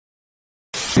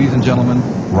Ladies and gentlemen,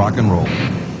 rock and roll. Do you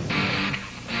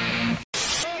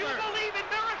believe in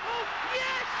miracles?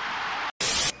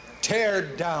 Yes! Tear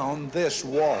down this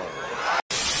wall.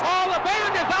 Oh, the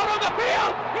band is out on the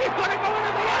field! He's gonna go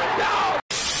into the end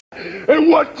zone!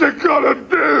 And what you gonna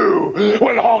do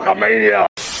with Hulkamania?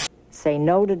 Say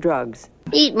no to drugs.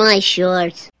 Eat my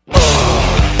shorts.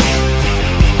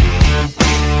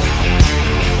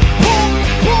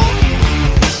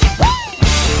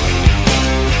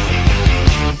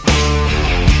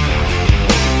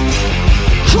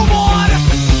 Come on!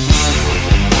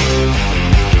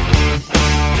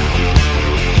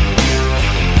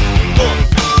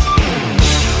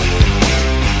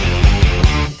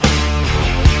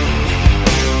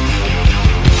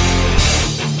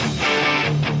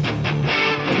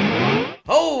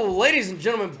 Oh, ladies and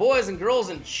gentlemen, boys and girls,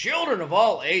 and children of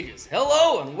all ages,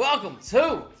 hello and welcome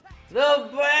to the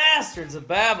Bastards of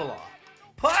Babylon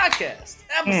podcast,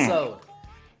 episode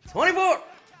 24.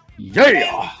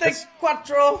 Yeah!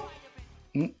 24.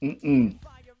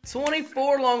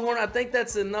 24 Longhorn. I think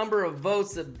that's the number of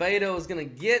votes that Beto is going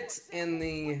to get in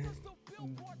the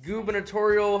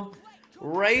gubernatorial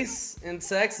race in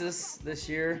Texas this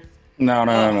year.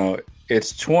 No.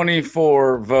 It's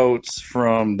 24 votes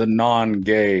from the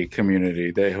non-gay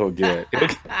community that he'll get.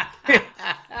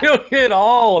 He'll get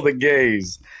all the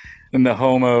gays and the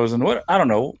homos and what, I don't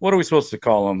know. What are we supposed to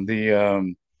call them?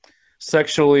 The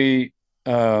sexually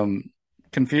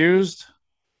confused?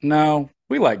 No,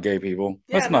 we like gay people.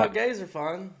 Yeah, Let's no, not. gays are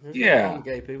fine. There's no Yeah. wrong with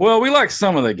gay people. Well, we like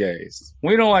some of the gays.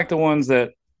 We don't like the ones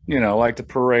that, like to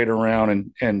parade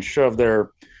around and shove their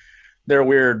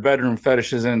weird bedroom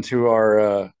fetishes into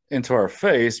our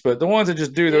face, but the ones that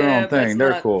just do their own thing,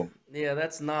 they're cool. Yeah,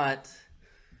 that's not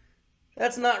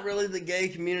really the gay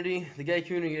community. The gay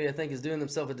community, I think, is doing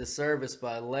themselves a disservice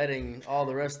by letting all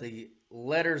the rest of the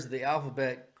letters of the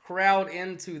alphabet crowd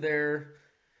into their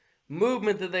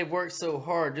movement that they've worked so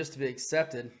hard just to be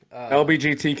accepted.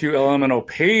 LBGTQ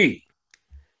LMNOP.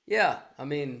 Yeah, I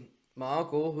mean, my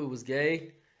uncle, who was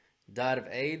gay, died of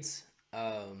AIDS.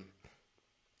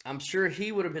 I'm sure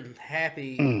he would have been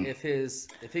happy if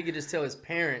he could just tell his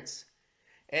parents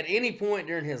at any point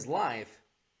during his life,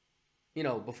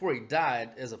 before he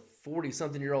died as a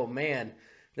 40-something-year-old man,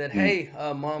 that, hey,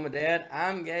 mom and dad,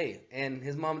 I'm gay. And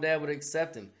his mom and dad would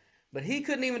accept him. But he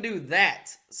couldn't even do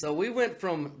that. So we went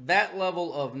from that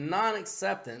level of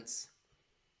non-acceptance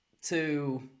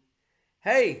to,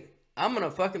 hey, I'm going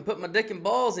to fucking put my dick and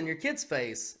balls in your kid's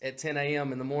face at 10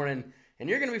 a.m. in the morning, and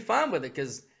you're going to be fine with it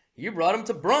because you brought him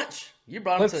to brunch. You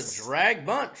brought him to drag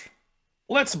bunch.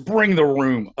 Let's bring the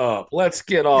room up. Let's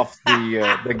get off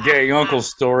the gay uncle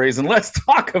stories and let's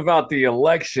talk about the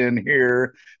election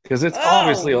here because it's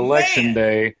obviously election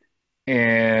day,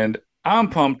 and I'm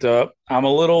pumped up. I'm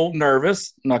a little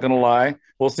nervous, not going to lie.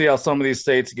 We'll see how some of these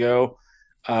states go.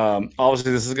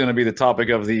 Obviously, this is going to be the topic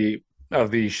of the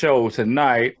show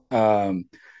tonight. I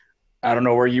don't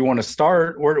know where you want to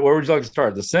start. Where would you like to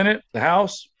start? The Senate? The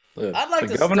House? I'd like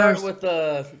to governors?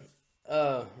 start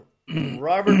with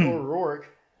Robert O'Rourke.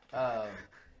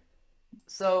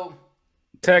 So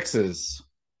Texas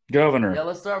governor. yeah,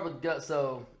 let's start with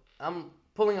so I'm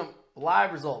pulling up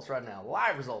live results right now.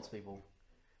 Live results, people.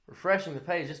 Refreshing the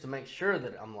page just to make sure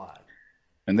that I'm live.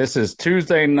 And this is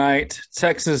Tuesday night,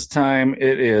 Texas time.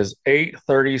 It is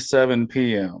 8:37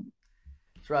 p.m.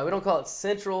 That's right. We don't call it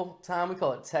Central Time. We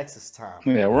call it Texas Time.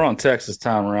 Yeah, we're on Texas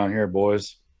time around here,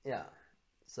 boys. Yeah.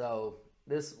 So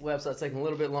this website's taking a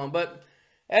little bit long, but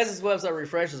as this website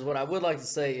refreshes, what I would like to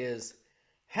say is,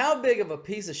 how big of a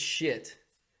piece of shit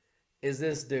is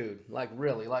this dude? Like,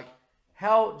 really? Like,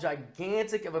 how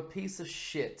gigantic of a piece of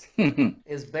shit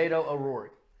is Beto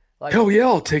O'Rourke? Like, Hell yeah,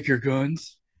 I'll take your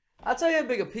guns. I'll tell you how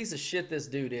big a piece of shit this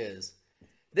dude is.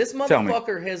 This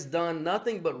motherfucker has done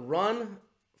nothing but run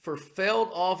for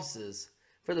failed offices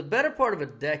for the better part of a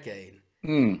decade.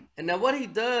 And now what he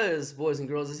does, boys and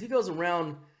girls, is he goes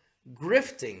around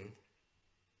grifting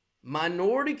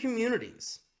minority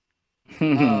communities,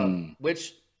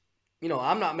 which,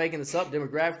 I'm not making this up,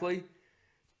 demographically,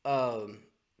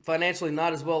 financially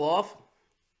not as well off,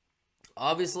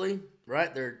 obviously,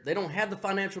 right? They don't have the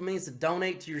financial means to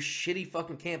donate to your shitty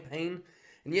fucking campaign,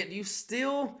 and yet you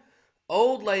steal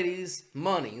old ladies'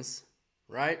 monies,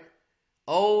 right?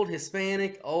 Old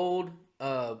Hispanic, old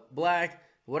black,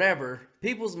 whatever,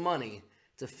 people's money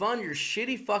to fund your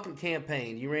shitty fucking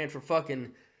campaign. You ran for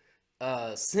fucking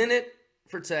Senate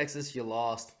for Texas, you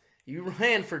lost. You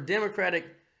ran for Democratic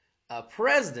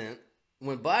president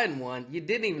when Biden won. You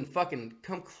didn't even fucking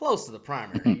come close to the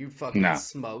primary. You fucking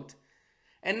smoked.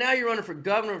 And now you're running for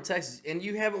governor of Texas, and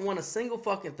you haven't won a single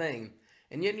fucking thing.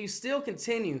 and yet you still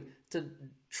continue to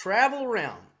travel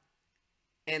around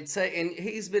and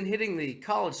he's been hitting the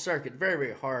college circuit very,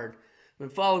 very hard. I've been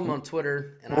following him on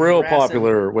Twitter. And real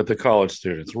popular with the college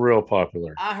students. Real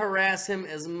popular. I harass him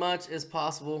as much as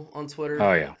possible on Twitter.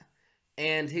 Oh, yeah.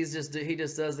 And he just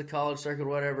does the college circuit or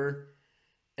whatever.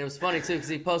 And it was funny, too, because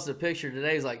he posted a picture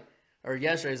today.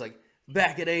 Yesterday, he's like,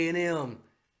 back at A&M,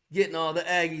 getting all the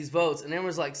Aggies votes. And there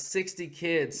was like 60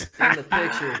 kids in the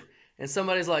picture. And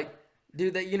somebody's like,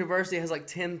 dude, that university has like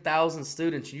 10,000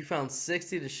 students. You found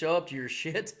 60 to show up to your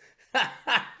shit?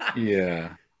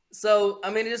 Yeah. So,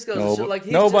 I mean, it just goes to show, like,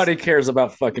 nobody cares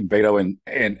about fucking Beto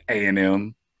and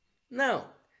A&M. No.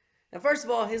 And first of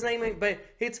all, his name ain't Beto.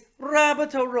 It's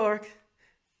Robert O'Rourke.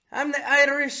 I'm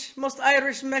the most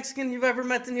Irish Mexican you've ever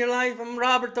met in your life. I'm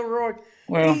Robert O'Rourke.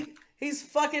 Well, he's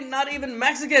fucking not even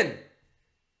Mexican.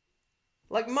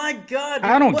 Like, my God.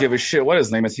 I don't give a shit what his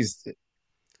name is.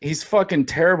 He's fucking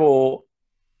terrible.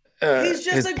 He's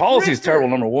just his policy is grifter. terrible,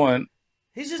 number one.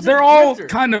 He's just They're all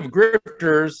kind of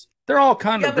grifters. They're all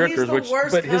kind of grifters. He's the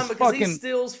worst but kind his because fucking... he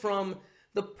steals from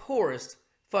the poorest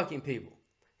fucking people.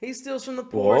 He steals from the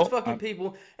poorest fucking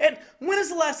people. And when is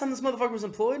the last time this motherfucker was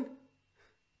employed?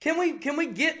 Can we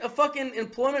get a fucking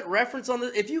employment reference on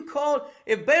this? If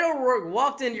Beto O'Rourke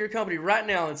walked into your company right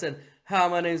now and said, "Hi,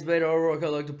 my name's Beto O'Rourke. I'd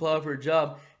like to apply for a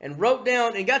job," and wrote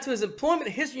down and got to his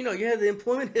employment history. You have the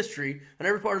employment history on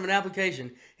every part of an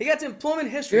application. He got to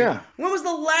employment history. Yeah. When was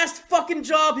the last fucking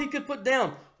job he could put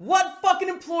down? What fucking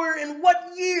employer in what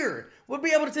year would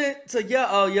be able to say,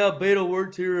 Beto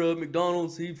worked here at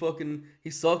McDonald's. He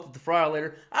sucked at the fryer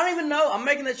later. I don't even know. I'm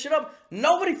making that shit up.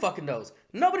 Nobody fucking knows.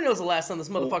 Nobody knows the last time this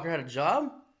motherfucker had a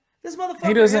job. This motherfucker.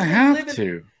 He doesn't have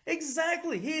to.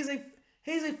 Exactly. He's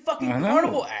a fucking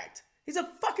carnival act. He's a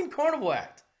fucking carnival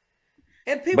act.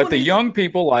 And people. But the young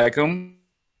people like him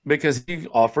because he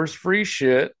offers free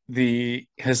shit. The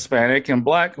Hispanic and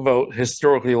Black vote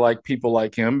historically like people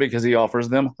like him because he offers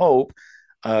them hope.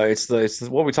 It's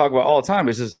what we talk about all the time.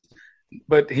 It's just,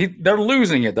 but they're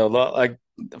losing it though. Like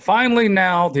finally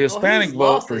now, the Hispanic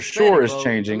vote for sure is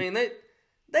changing. I mean,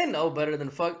 they know better than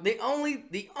fuck. The only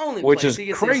Which place is he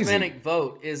gets crazy. the Hispanic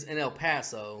vote is in El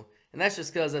Paso, and that's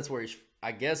just because that's where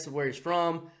where he's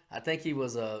from. I think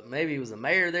maybe he was a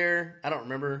mayor there. I don't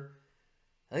remember.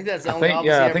 I think that's the only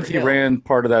office I think he ran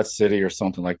part of that city or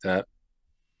something like that.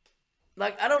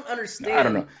 Like, I don't understand. I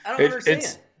don't know. I don't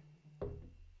understand.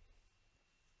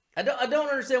 I don't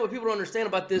understand what people don't understand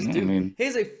about this dude. I mean,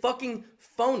 He's a fucking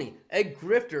phony, a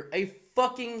grifter,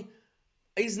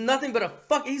 he's nothing but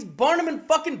he's Barnum and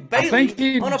fucking Bailey. I think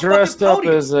he on a dressed up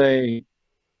podium. as I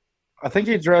think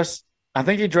he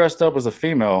dressed up as a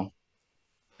female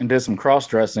and did some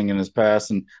cross-dressing in his past,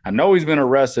 and I know he's been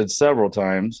arrested several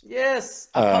times. Yes,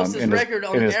 I post his record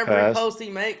on every post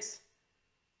he makes.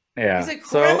 Yeah, he's a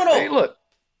criminal. So, hey, look,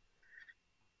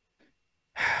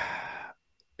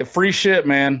 free shit,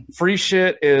 man. Free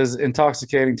shit is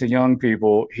intoxicating to young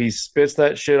people. He spits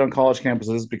that shit on college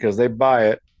campuses because they buy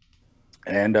it,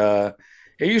 and it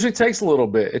usually takes a little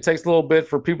bit. It takes a little bit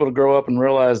for people to grow up and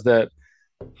realize that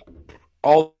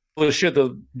all the shit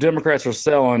the Democrats are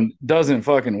selling doesn't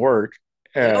fucking work.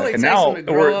 And now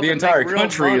the entire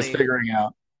country is figuring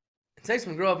out. It takes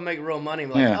them to grow up and make real money.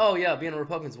 Like, oh yeah, being a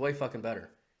Republican is way fucking better.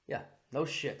 Yeah, no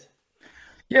shit.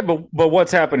 Yeah, but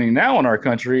what's happening now in our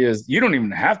country is you don't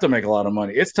even have to make a lot of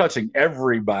money. It's touching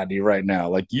everybody right now.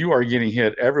 Like, you are getting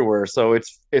hit everywhere. So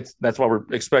that's why we're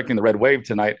expecting the red wave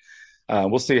tonight.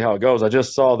 We'll see how it goes. I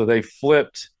just saw that they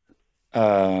flipped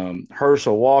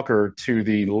Herschel Walker to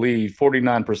the lead,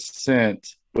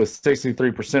 49% with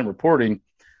 63% reporting.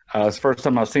 It's the first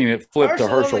time I've seen it flip to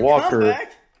Herschel Walker.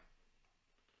 Comeback.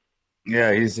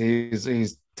 Yeah,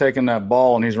 he's taking that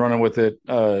ball and he's running with it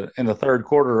in the third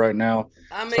quarter right now.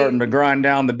 I mean, starting to grind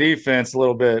down the defense a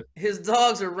little bit. His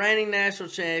Dogs are reigning national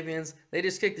champions. They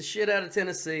just kicked the shit out of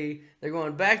Tennessee. They're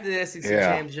going back to the SEC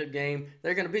championship game.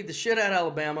 They're going to beat the shit out of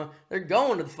Alabama. They're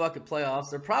going to the fucking playoffs.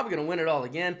 They're probably going to win it all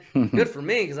again. Good for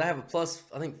me because I have a plus,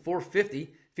 I think,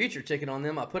 450 future ticket on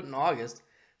them I put in August.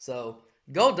 So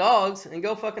go Dogs and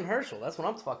go fucking Herschel. That's what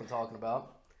I'm fucking talking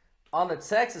about. On the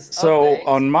Texas update,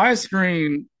 on my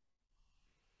screen...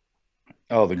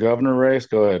 Oh, the governor race?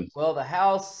 Go ahead. Well, the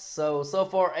House, so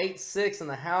far 8-6 in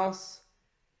the House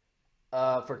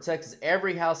for Texas.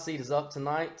 Every House seat is up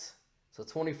tonight, so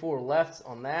 24 left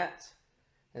on that.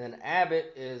 And then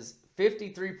Abbott is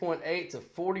 53.8 to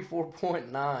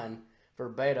 44.9 for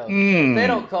Beto. If they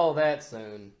don't call that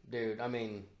soon, dude, I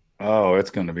mean... Oh, it's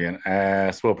going to be an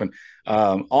ass whooping.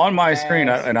 On my screen,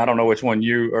 and I don't know which one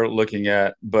you are looking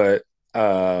at, but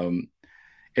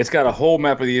it's got a whole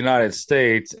map of the United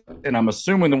States, and I'm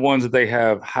assuming the ones that they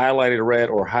have highlighted red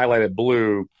or highlighted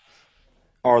blue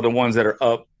are the ones that are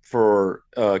up for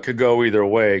could go either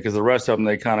way, because the rest of them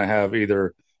they kind of have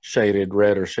either shaded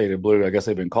red or shaded blue. I guess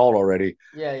they've been called already.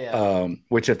 Yeah, yeah.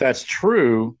 Which, if that's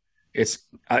true, it's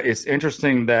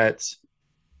interesting that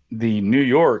the New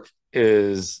York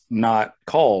is not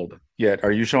called yet.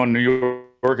 Are you showing New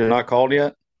York is not called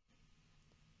yet?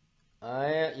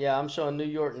 Yeah, I'm showing New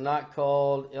York not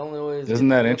called. Illinois is Isn't getting a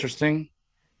that little. interesting?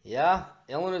 Yeah,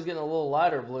 Illinois is getting a little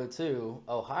lighter blue too.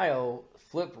 Ohio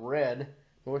flipped red.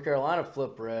 North Carolina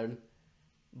flipped red.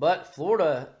 But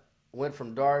Florida went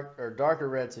from darker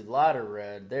red to lighter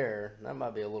red there. That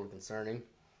might be a little concerning.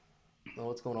 I don't know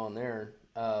what's going on there.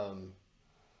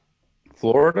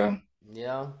 Florida?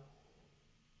 Yeah,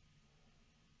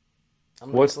 I'm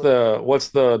gonna What's click.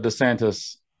 the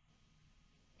DeSantis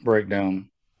breakdown?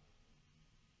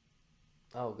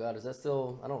 Oh God, is that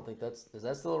still? I don't think that's. Is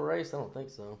that still a race? I don't think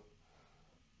so.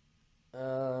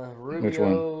 Which one?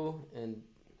 Rubio and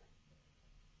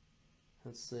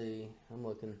let's see. I'm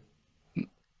looking.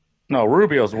 No,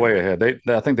 Rubio's way ahead.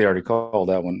 I think they already called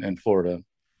that one in Florida.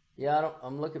 Yeah, I don't.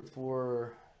 I'm looking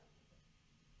for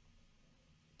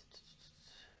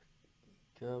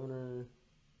governor.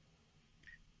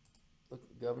 Look,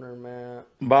 governor map.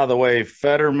 By the way,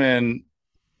 Fetterman,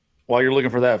 while you're looking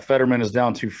for that, Fetterman is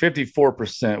down to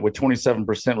 54% with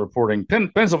 27% reporting.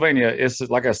 Pennsylvania is,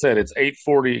 like I said, it's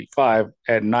 8:45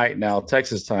 at night now,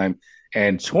 Texas time,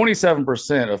 and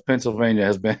 27% of Pennsylvania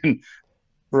has been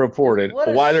reported. What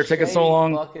a Why they're taking so shady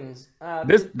long? fucking.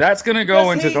 That's going to go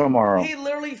Because into tomorrow. he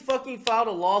literally fucking filed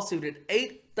a lawsuit at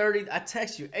 8:30. I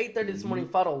text you 8:30 this morning.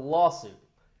 Filed a lawsuit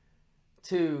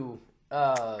to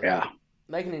Yeah.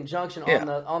 make an injunction Yeah.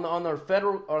 on their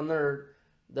federal on their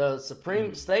the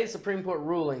state Supreme Court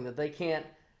ruling that they can't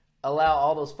allow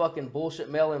all those fucking bullshit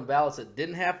mail-in ballots that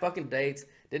didn't have fucking dates,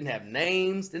 didn't have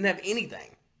names, didn't have anything.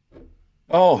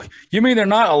 Oh, you mean they're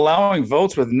not allowing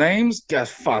votes with names? God,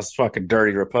 fucking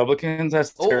dirty Republicans.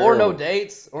 That's terrible. Or no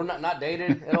dates, or not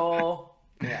dated at all.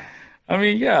 Yeah. I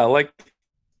mean, yeah, like,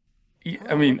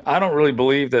 I mean, I don't really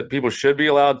believe that people should be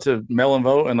allowed to mail and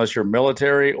vote unless you're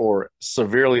military or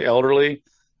severely elderly.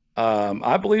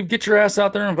 I believe get your ass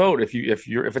out there and vote. If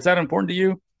it's that important to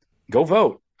you, go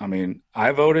vote. I mean,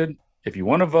 I voted. If you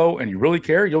want to vote and you really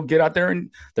care, you'll get out there,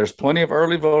 and there's plenty of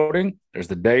early voting. There's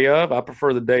the day of. I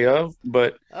prefer the day of,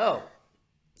 but Oh,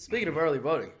 speaking of early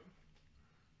voting,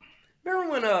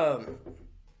 remember when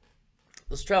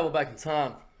let's travel back in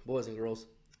time, boys and girls.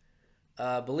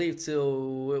 I believe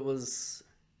till it was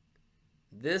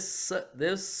this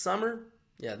summer.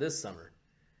 Yeah, this summer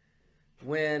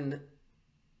when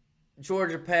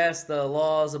Georgia passed the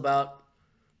laws about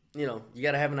you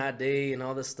got to have an ID and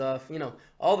all this stuff.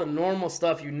 All the normal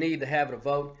stuff you need to have a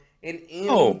vote in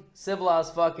any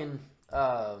civilized fucking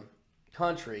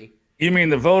country. You mean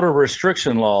the voter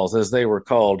restriction laws, as they were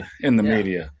called in the Yeah.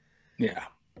 media? Yeah.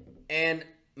 And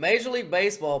Major League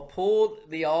Baseball pulled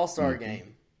the All-Star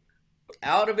game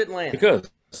out of Atlanta.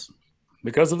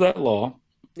 Because of that law.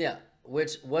 Yeah,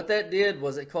 which what that did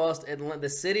was it cost the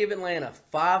city of Atlanta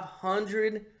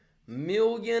 $500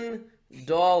 million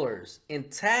in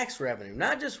tax revenue,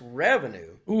 not just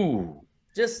revenue. Ooh.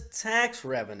 Just tax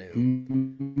revenue.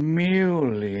 $1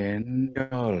 million.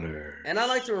 And I'd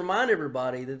like to remind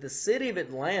everybody that the city of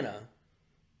Atlanta,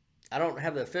 I don't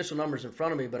have the official numbers in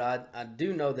front of me, but I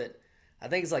do know that I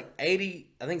think it's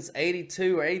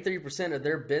 82 or 83% of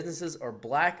their businesses are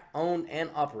black owned and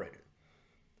operated.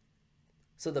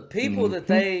 So the people that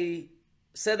they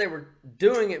said they were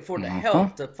doing it for to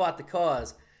help, to fight the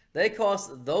cause, they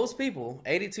cost those people,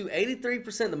 82,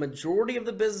 83%, the majority of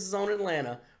the businesses owned in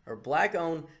Atlanta are black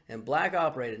owned and black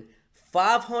operated,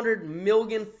 $500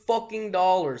 million fucking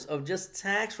dollars of just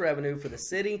tax revenue for the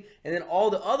city, and then all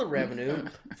the other revenue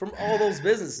from all those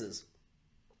businesses.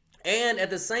 And at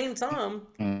the same time,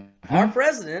 our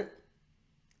president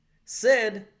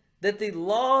said that the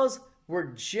laws were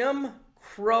Jim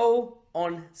Crow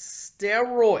on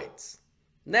steroids.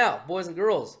 Now, boys and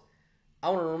girls, I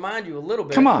want to remind you a little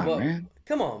bit. Come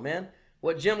on, man.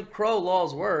 What Jim Crow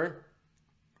laws were.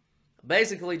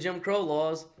 Basically, Jim Crow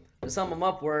laws, to sum them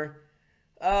up, were,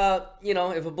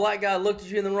 if a black guy looked at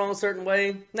you in the wrong certain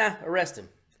way, arrest him.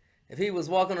 If he was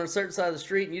walking on a certain side of the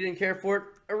street and you didn't care for it,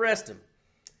 arrest him.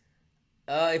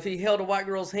 If he held a white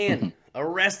girl's hand,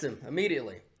 arrest him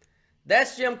immediately.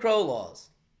 That's Jim Crow laws.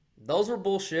 Those were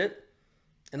bullshit,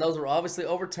 and those were obviously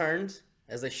overturned,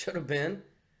 as they should have been.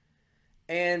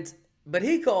 But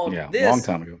he called this long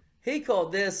time ago. He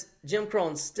called this Jim Crow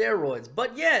on steroids.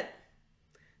 But yet,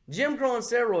 Jim Crow on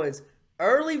steroids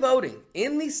early voting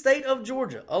in the state of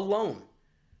Georgia alone,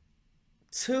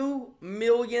 2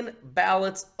 million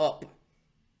ballots up.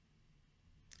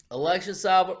 Election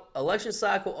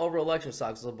cycle over election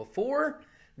cycle. So before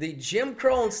the Jim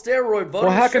Crow and steroid voting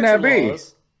Well, how can that be?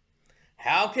 laws,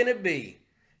 how can it be?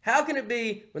 How can it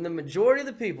be when the majority of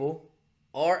the people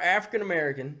are African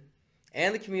American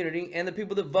and the community and the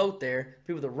people that vote there,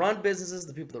 people that run businesses,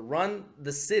 the people that run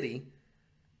the city,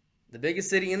 the biggest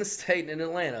city in the state in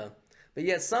Atlanta, but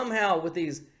yet somehow with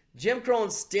these Jim Crow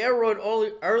and steroid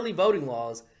early voting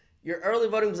laws, your early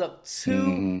voting was up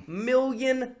 2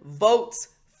 million votes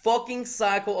fucking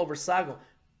cycle over cycle.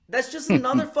 That's just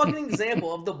another fucking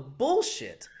example of the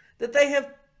bullshit that they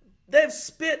have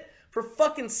spit for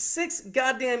fucking 6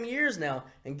 goddamn years now.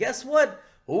 And guess what?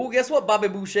 Oh, guess what, Bobby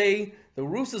Boucher? The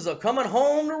Roosters are coming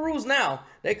home to roost now.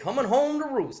 They're coming home to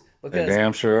roost. Because they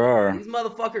damn sure are. These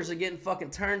motherfuckers are getting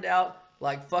fucking turned out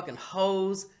like fucking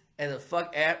hoes and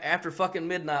after fucking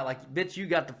midnight. Like, bitch, you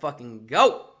got to fucking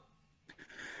go.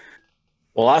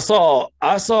 Well, I saw,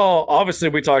 obviously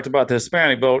we talked about the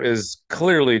Hispanic vote is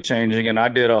clearly changing. And I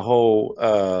did a whole,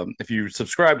 if you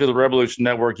subscribe to the Revolution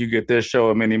Network, you get this show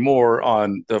and many more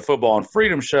on the Football and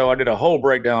Freedom show. I did a whole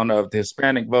breakdown of the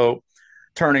Hispanic vote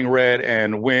turning red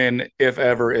and when, if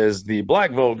ever, is the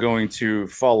black vote going to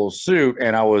follow suit.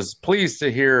 And I was pleased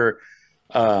to hear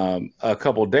a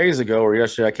couple of days ago or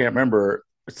yesterday, I can't remember,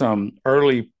 some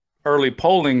early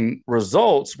polling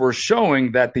results were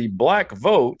showing that the black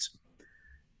vote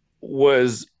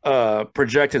was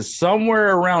projected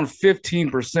somewhere around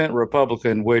 15%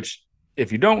 Republican, which,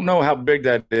 if you don't know how big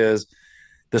that is,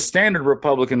 the standard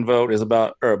Republican vote is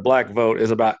about, or black vote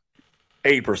is about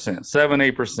 8%,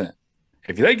 7-8%.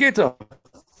 If they get to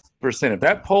percent, if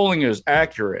that polling is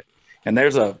accurate, and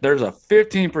there's a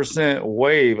 15%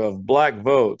 wave of black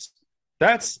votes,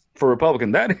 that's for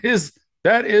Republican.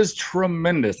 That is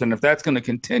tremendous. And if that's going to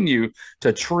continue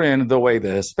to trend the way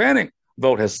the Hispanic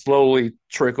vote has slowly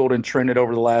trickled and trended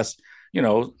over the last,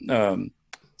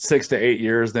 6 to 8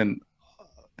 years, then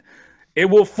it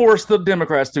will force the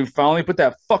Democrats to finally put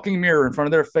that fucking mirror in front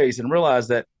of their face and realize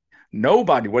that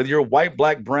nobody, whether you're white,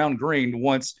 black, brown, green,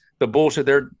 wants the bullshit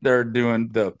they're doing,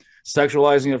 the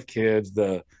sexualizing of kids,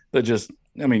 the just,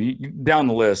 I mean, down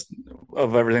the list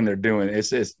of everything they're doing.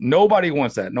 It's nobody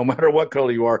wants that, no matter what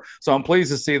color you are. So I'm pleased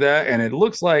to see that. And it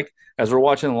looks like, as we're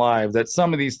watching live, that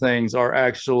some of these things are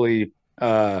actually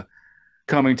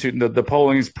coming to the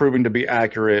polling is proving to be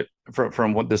accurate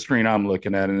from what the screen I'm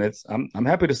looking at. And I'm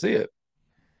happy to see it.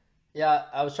 Yeah,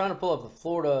 I was trying to pull up the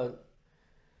Florida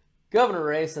governor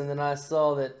race, and then I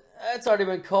saw that it's already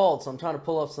been called. So I'm trying to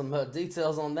pull up some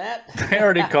details on that. They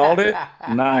already called it?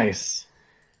 Nice.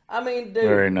 I mean, dude,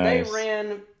 very nice. They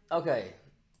ran. Okay.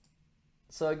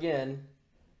 So again,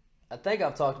 I think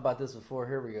I've talked about this before.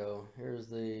 Here we go. Here's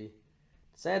the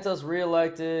Santos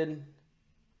reelected.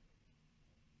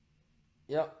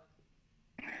 Yep.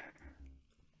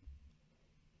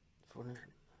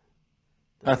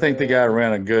 I think the guy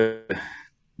ran a good.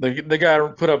 The guy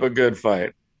put up a good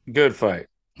fight. Good fight.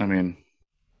 I mean,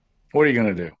 what are you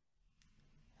gonna do?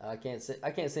 I can't see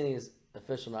any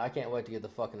official. I can't wait to get the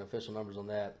fucking official numbers on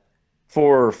that.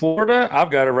 For Florida,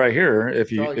 I've got it right here.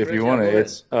 If you want it,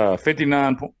 it's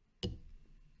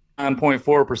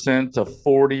 59.4% to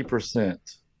 40%.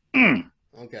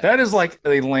 Okay. That is like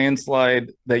a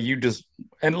landslide that you just.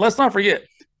 And let's not forget,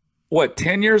 what,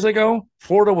 10 years ago,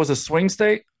 Florida was a swing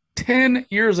state. 10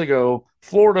 years ago,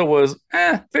 Florida was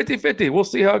 50-50. We'll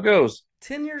see how it goes.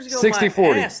 10 years ago,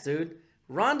 60-40. my ass, dude.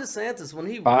 Ron DeSantis, when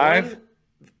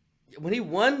he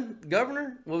won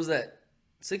governor, what was that?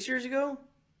 6 years ago?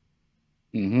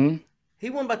 Mm-hmm. He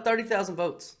won by 30,000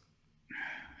 votes.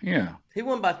 Yeah. He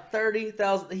won by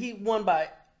 30,000. He won by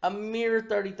a mere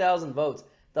 30,000 votes.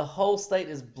 The whole state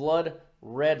is blood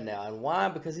red now. And why?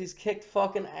 Because he's kicked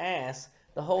fucking ass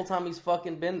the whole time he's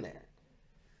fucking been there.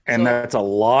 And that's a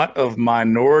lot of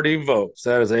minority votes.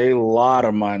 That is a lot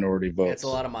of minority votes. It's a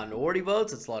lot of minority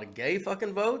votes. It's a lot of gay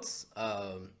fucking votes.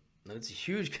 It's a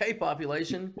huge gay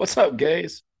population. What's up,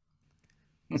 gays?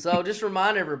 So just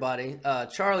remind everybody,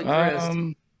 Charlie Crist.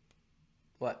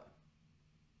 What?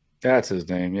 That's his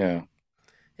name, yeah.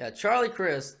 Yeah, Charlie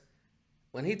Crist,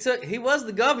 when he was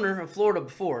the governor of Florida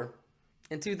before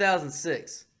in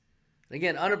 2006. And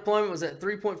again, unemployment was at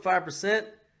 3.5%.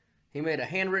 He made a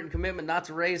handwritten commitment not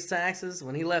to raise taxes.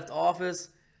 When he left office,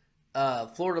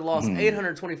 Florida lost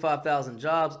 825,000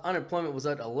 jobs. Unemployment was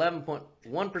at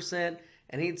 11.1%,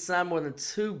 and he'd signed more than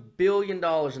 $2 billion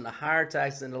into higher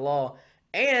taxes into law.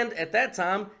 And at that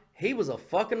time, he was a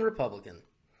fucking Republican.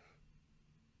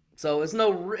 So it's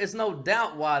no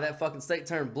doubt why that fucking state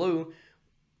turned blue.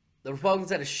 The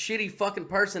Republicans had a shitty fucking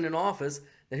person in office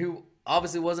who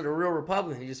obviously wasn't a real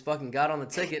Republican. He just fucking got on the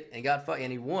ticket and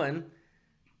and he won.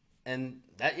 And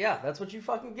that's what you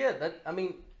fucking get.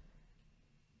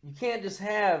 You can't just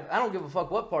have. I don't give a fuck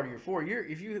what party you're for.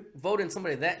 If you vote in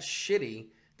somebody that shitty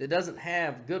that doesn't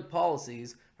have good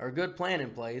policies or a good plan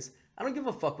in place, I don't give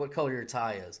a fuck what color your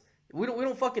tie is. We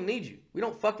don't fucking need you. We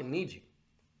don't fucking need you.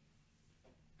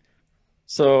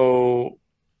 So,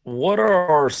 what are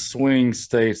our swing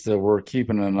states that we're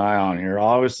keeping an eye on here?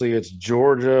 Obviously, it's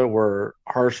Georgia, where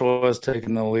Herschel has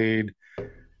taken the lead.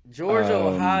 Georgia,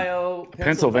 Ohio,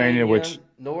 Pennsylvania, which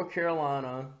North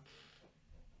Carolina.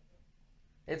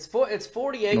 It's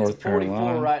 48 North to 44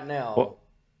 Carolina. right now,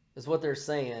 is what they're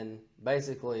saying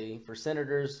basically for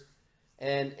senators,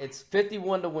 and it's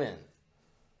 51 to win.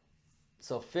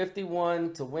 So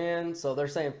 51 to win. So they're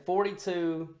saying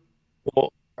 42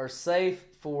 are safe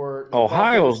for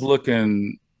Ohio's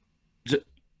looking.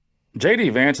 J.D.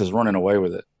 Vance is running away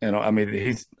with it. I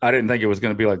didn't think it was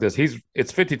going to be like this.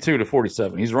 It's 52 to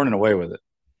 47. He's running away with it.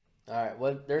 All right.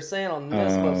 What they're saying on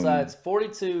this website, it's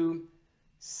 42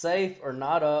 safe or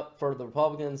not up for the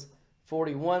Republicans,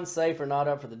 41 safe or not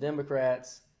up for the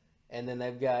Democrats, and then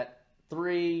they've got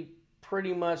 3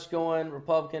 pretty much going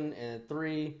Republican and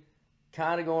 3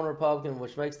 kind of going Republican,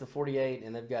 which makes the 48,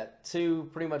 and they've got 2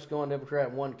 pretty much going Democrat,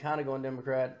 1 kind of going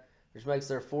Democrat, which makes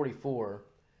their 44.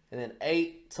 And then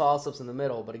 8 toss-ups in the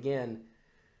middle. But again,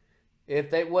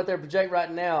 what they project right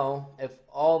now, if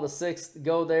all the 6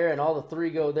 go there and all the 3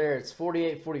 go there, it's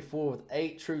 48-44 with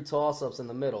 8 true toss-ups in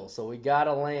the middle. So we got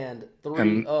to land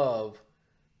 3 of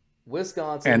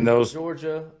Wisconsin, and those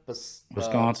Georgia,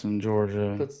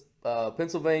 Georgia,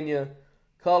 Pennsylvania,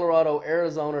 Colorado,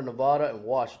 Arizona, Nevada, and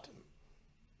Washington.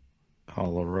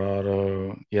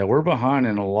 Colorado. Yeah, we're behind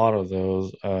in a lot of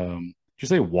those. Did you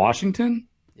say Washington?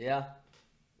 Yeah.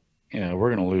 Yeah, we're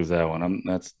gonna lose that one.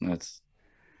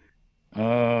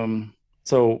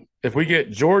 So if we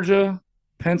get Georgia,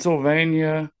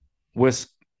 Pennsylvania,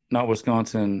 not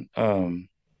Wisconsin.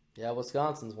 Yeah,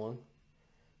 Wisconsin's one.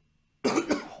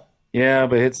 Yeah,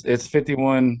 but it's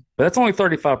 51, but that's only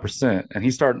 35%,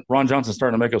 and Ron Johnson's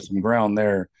starting to make up some ground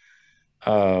there.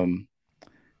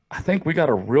 I think we got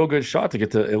a real good shot to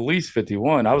get to at least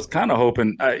 51. I was kind of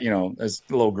hoping, it's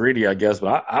a little greedy, I guess,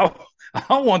 but I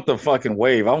want the fucking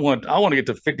wave. I want to get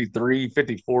to 53,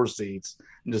 54 seats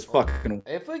and just fucking.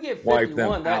 If we get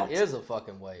 51, that is a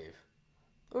fucking wave.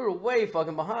 We were way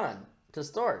fucking behind to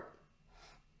start.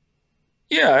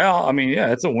 Yeah,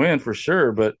 it's a win for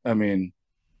sure. But I'd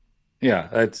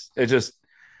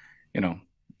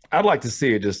like to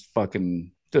see it just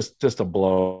fucking just a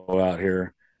blowout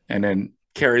here, and then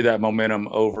carry that momentum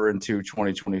over into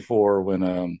 2024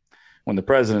 when the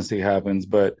presidency happens.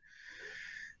 But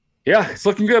yeah, it's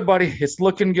looking good, buddy. It's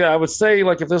looking good. I would say,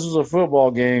 like, if this was a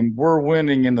football game, we're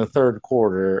winning in the third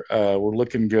quarter. We're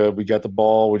looking good. We got the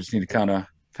ball. We just need to kind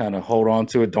of hold on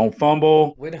to it. Don't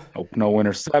fumble. No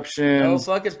interceptions. No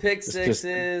fucking pick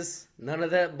sixes. None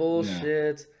of that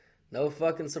bullshit. No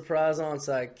fucking surprise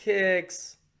onside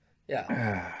kicks.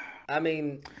 Yeah.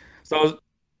 So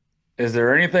is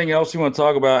there anything else you want to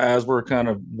talk about as we're kind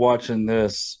of watching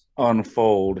this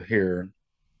unfold here?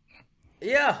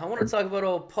 Yeah, I want to talk about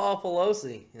old Paul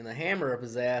Pelosi and the hammer up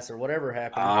his ass or whatever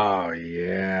happened. Oh,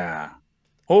 yeah.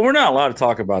 Well, we're not allowed to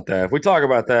talk about that. If we talk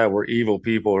about that, we're evil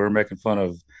people. We're making fun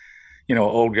of,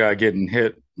 old guy getting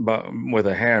hit with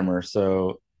a hammer.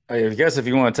 So I guess if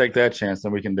you want to take that chance,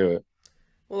 then we can do it.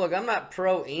 Well, look, I'm not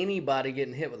pro anybody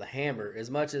getting hit with a hammer as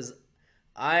much as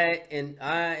I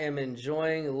am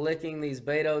enjoying licking these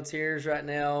Beto tears right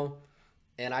now,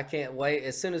 and I can't wait.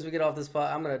 As soon as we get off this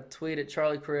pod, I'm going to tweet at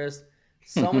Charlie Chris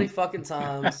so many fucking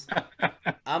times.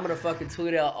 I'm going to fucking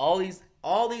tweet out all these.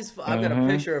 I've got a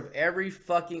picture of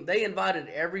they invited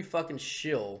every fucking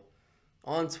shill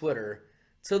on Twitter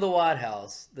to the White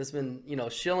House that's been,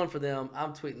 shilling for them.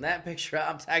 I'm tweeting that picture out.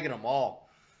 I'm tagging them all.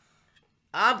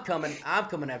 I'm coming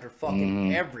after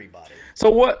fucking everybody. So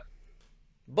what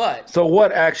But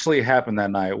actually happened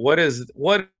that night? What have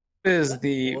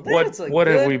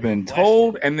we been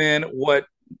told? And then what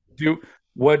do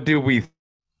we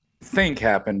think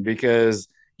happened? Because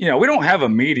we don't have a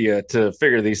media to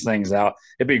figure these things out.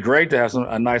 It'd be great to have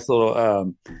a nice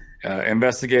little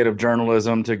investigative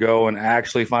journalism to go and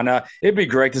actually find out. It'd be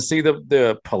great to see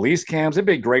the police cams. It'd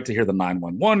be great to hear the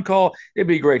 911 call. It'd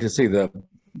be great to see the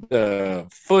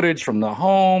footage from the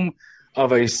home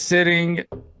of a sitting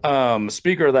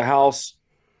Speaker of the House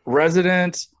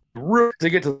resident to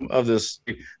get to of this,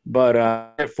 but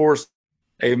it forced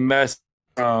a mess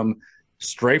from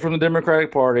straight from the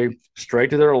Democratic Party, straight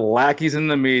to their lackeys in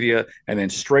the media, and then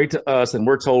straight to us. And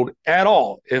we're told at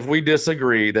all, if we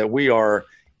disagree, that we are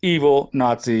evil,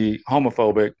 Nazi,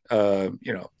 homophobic,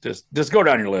 just go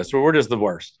down your list. We're just the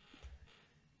worst.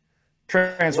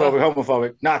 Transphobic,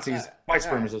 homophobic, Nazis, white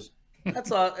supremacists.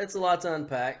 It's a lot to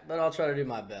unpack, but I'll try to do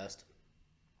my best.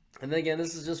 And then again,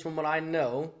 this is just from what I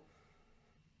know.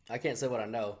 I can't say what I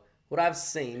know. What I've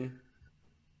seen,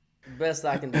 best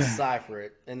I can decipher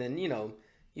it. And then,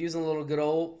 using a little good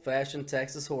old-fashioned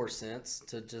Texas horse sense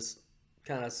to just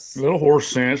kind of... A little horse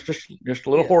sense, just a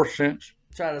little horse sense.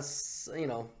 Try to,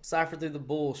 cipher through the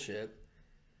bullshit.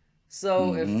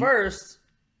 So, at first,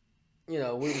 we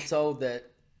were told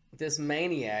that this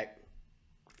maniac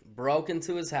broke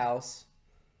into his house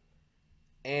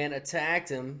and attacked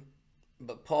him,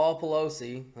 but Paul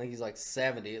Pelosi, I think he's like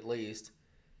 70 at least,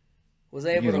 was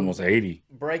able to almost 80.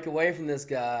 Break away from this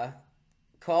guy,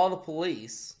 call the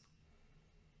police.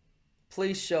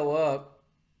 Police show up,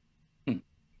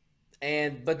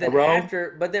 but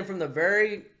then from the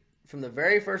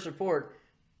very first report,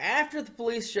 after the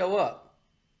police show up,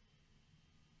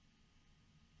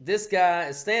 this guy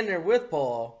is standing there with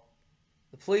Paul.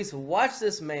 The police watch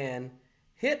this man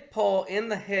hit Paul in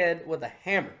the head with a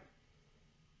hammer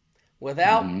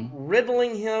without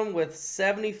riddling him with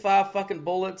 75 fucking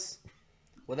bullets,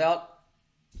 without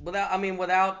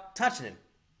touching him.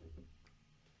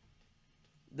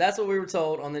 That's what we were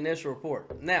told on the initial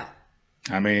report. Now,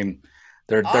 I mean,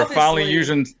 they're finally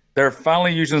using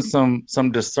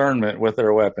some discernment with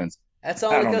their weapons. That's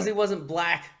only because he wasn't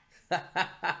black.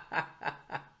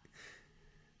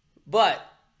 But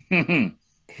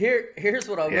here's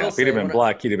what I will say. If he'd have been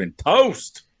black, he'd have been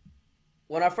toast.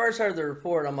 When I first heard the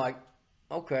report, I'm like,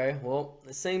 okay, well,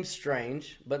 it seems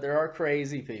strange, but there are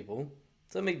crazy people.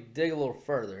 So let me dig a little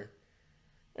further.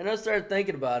 And I started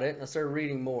thinking about it, and I started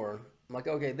reading more. I'm like,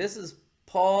 okay, this is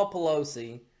Paul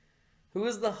Pelosi, who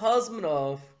is the husband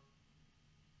of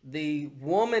the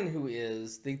woman who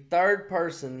is the third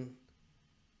person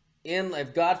in,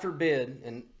 if God forbid,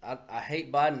 and I hate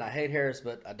Biden, I hate Harris,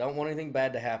 but I don't want anything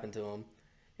bad to happen to him.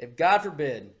 If God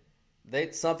forbid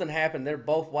something happened, they're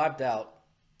both wiped out,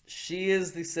 she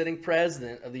is the sitting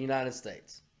president of the United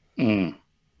States. So,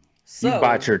 you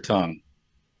bite your tongue.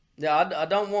 Yeah, I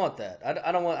don't want that.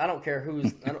 I don't care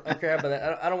who's. I don't care about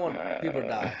that. I don't want people to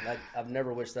die. I've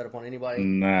never wished that upon anybody.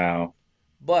 No.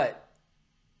 But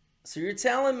so you're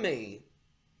telling me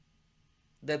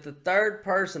that the third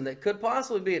person that could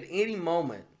possibly be at any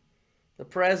moment the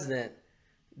president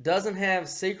doesn't have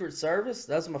Secret Service?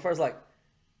 That's my first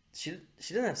she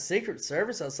doesn't have Secret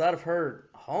Service outside of her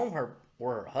home, where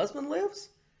her husband lives?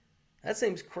 That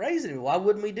seems crazy to me. Why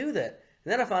wouldn't we do that?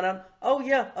 And then I found out, oh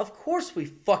yeah, of course we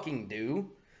fucking do.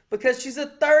 Because she's a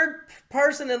third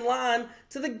person in line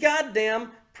to the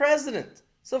goddamn president.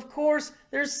 So of course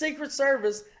there's Secret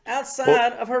Service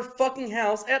outside of her fucking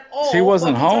house at all. She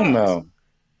wasn't home though.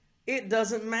 It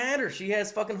doesn't matter. She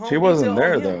has fucking home detail. She wasn't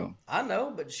there though. I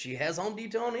know, but she has home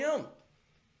detail on him.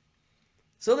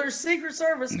 So there's Secret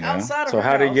Service outside of her house. So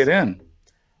how did he get in?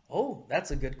 Oh,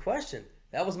 that's a good question.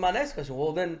 That was my next question.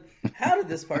 Well, then, how did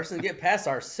this person get past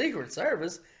our Secret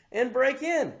Service and break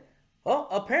in? Well,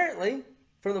 apparently,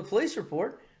 from the police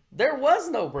report, there was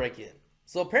no break-in.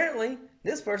 So apparently,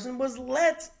 this person was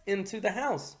let into the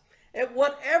house at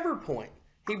whatever point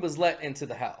he was let into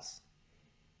the house.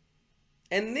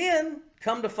 And then,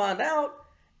 come to find out,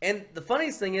 and the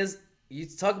funniest thing is, you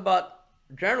talk about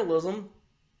journalism,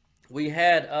 we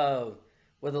had,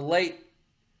 with the late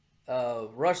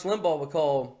Rush Limbaugh would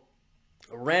call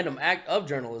a random act of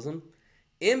journalism,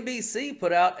 NBC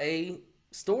put out a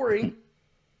story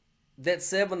that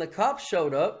said when the cops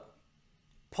showed up,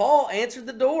 Paul answered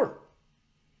the door.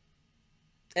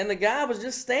 And the guy was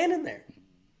just standing there.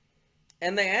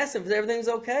 And they asked him if everything's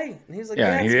okay. And he was like,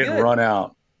 yeah, he didn't run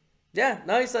out. Yeah,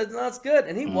 no, he said, no, it's good.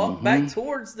 And he walked back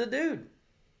towards the dude.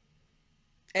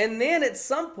 And then at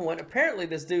some point, apparently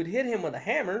this dude hit him with a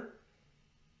hammer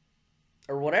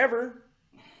or whatever.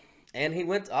 And he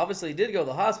obviously he did go to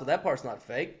the hospital. That part's not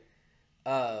fake.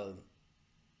 So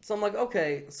I'm like,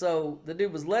 okay, so the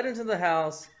dude was let into the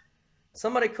house.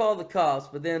 Somebody called the cops.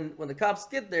 But then when the cops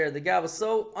get there, the guy was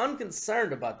so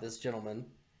unconcerned about this gentleman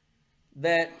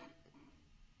that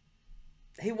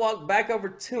he walked back over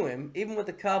to him, even with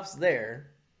the cops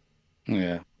there.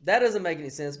 Yeah. That doesn't make any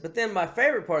sense. But then my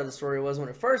favorite part of the story was when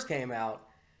it first came out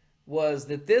was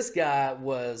that this guy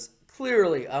was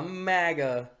clearly a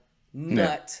MAGA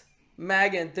nut. Yeah.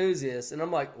 MAGA enthusiast, and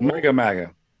I'm like,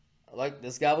 MAGA. Like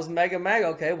this guy was mega mega.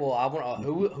 Okay, well I want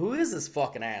who is this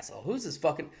fucking asshole? Who's this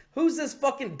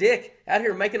fucking dick out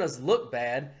here making us look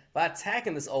bad by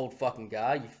attacking this old fucking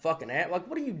guy? You fucking ass. Like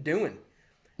what are you doing?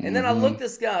 And then I looked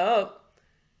this guy up.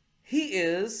 He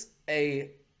is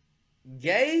a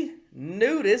gay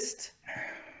nudist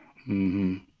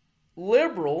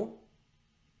liberal.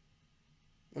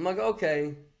 I'm like,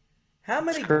 okay, how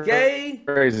many gay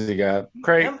crazy guy,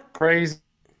 crazy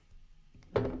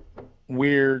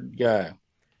weird guy.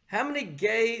 How many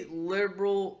gay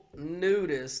liberal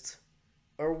nudists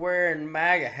are wearing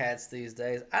MAGA hats these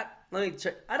days? Let me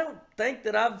check. I don't think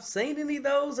that I've seen any of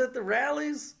those at the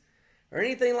rallies or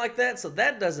anything like that, so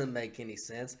that doesn't make any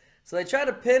sense. So they tried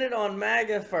to pin it on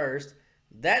MAGA first.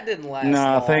 That didn't last long.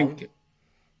 I think.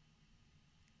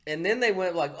 And then they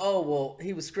went like, oh, well,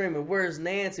 he was screaming, where's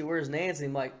Nancy? Where's Nancy?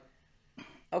 I'm like,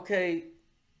 okay,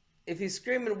 if he's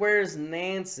screaming, where's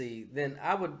Nancy, then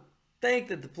I would think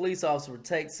that the police officer would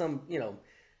take some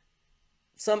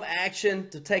action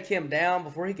to take him down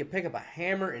before he could pick up a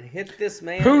hammer and hit this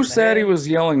man. Who said he was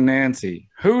yelling Nancy?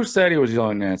 Who said he was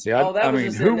yelling Nancy? That was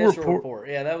just the initial report.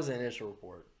 Yeah, that was the initial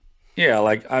report. Yeah,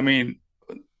 I'd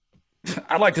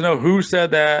like to know who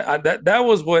said that. That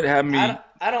was what had me.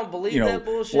 I don't believe that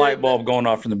bullshit. Light bulb going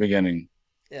off from the beginning.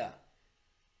 Yeah.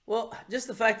 Well, just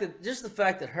the fact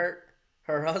that her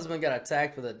husband got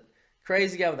attacked with a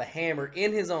crazy guy with a hammer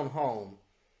in his own home.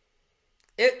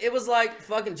 It was like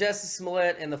fucking Justice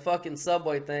Smollett and the fucking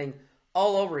subway thing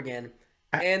all over again.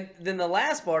 And then the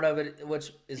last part of it,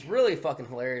 which is really fucking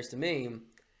hilarious to me,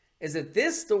 is that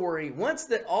this story, once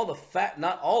that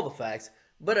not all the facts,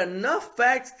 but enough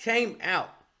facts came out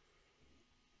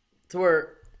to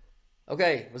where,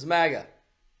 okay, it was MAGA.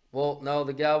 Well, no,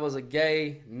 the guy was a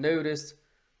gay, nudist,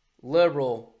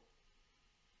 liberal.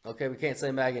 Okay, we can't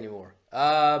say MAGA anymore.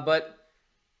 But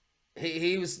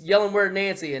he was yelling where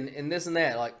Nancy and this and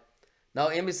that. Like, no,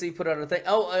 NBC put out a thing.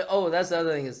 Oh, that's the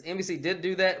other thing is NBC did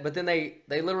do that, but then they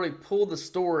literally pulled the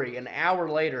story an hour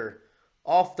later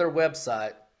off their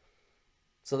website.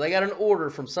 So they got an order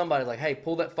from somebody like, hey,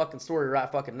 pull that fucking story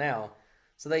right fucking now.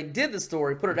 So they did the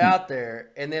story, put it out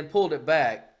there, and then pulled it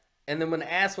back. And then when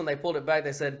asked when they pulled it back,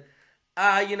 they said,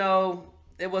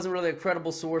 it wasn't really a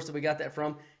credible source that we got that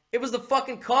from. It was the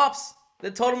fucking cops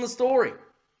that told them the story.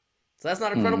 So that's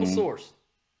not a credible source.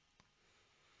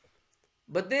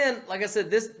 But then, like I said,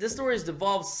 this story has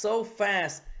devolved so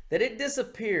fast that it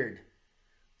disappeared.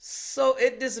 So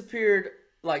it disappeared.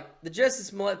 Like the Justice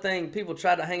Smollett thing, people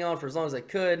tried to hang on for as long as they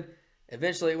could.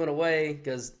 Eventually it went away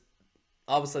because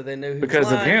obviously they knew who was lying.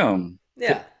 Because of him.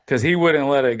 Yeah. Because he wouldn't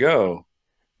let it go.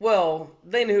 Well,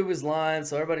 they knew who was lying,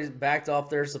 so everybody backed off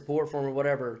their support for him or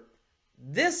whatever.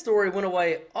 This story went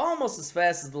away almost as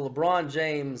fast as the LeBron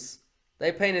James,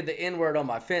 they painted the N-word on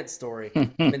my fence story.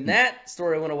 And that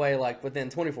story went away like within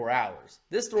 24 hours.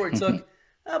 This story took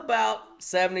about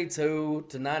 72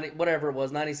 to 90, whatever it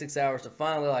was, 96 hours to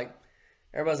finally like,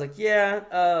 everybody's like, yeah,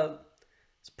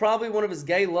 it's probably one of his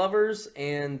gay lovers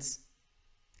and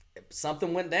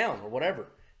something went down or whatever.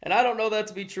 And I don't know that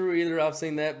to be true either. I've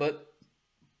seen that, but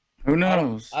who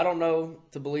knows? I don't know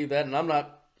to believe that, and I'm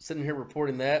not sitting here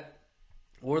reporting that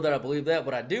or that I believe that.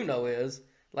 What I do know is,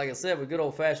 like I said, with good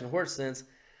old-fashioned horse sense,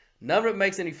 none of it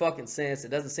makes any fucking sense. It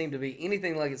doesn't seem to be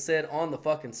anything like it said on the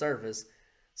fucking surface.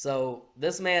 So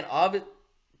this man,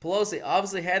 Pelosi,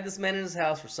 obviously had this man in his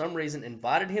house for some reason,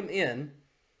 invited him in,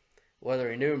 whether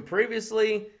he knew him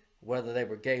previously, whether they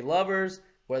were gay lovers,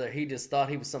 whether he just thought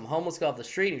he was some homeless guy off the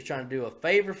street. He was trying to do a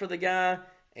favor for the guy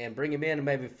and bring him in and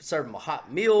maybe serve him a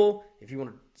hot meal. If you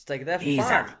want to take that, he's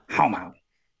fine. a homo.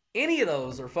 Any of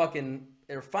those are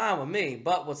fine with me.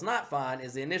 But what's not fine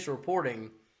is the initial reporting,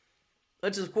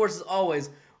 which of course is always,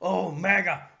 oh,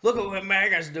 MAGA, look at what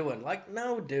MAGA's doing. Like,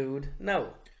 no, dude,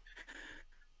 no.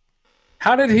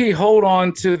 How did he hold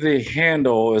on to the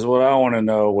handle is what I want to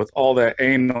know with all that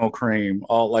anal cream.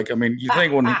 You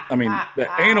think the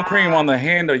anal cream on the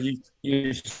handle,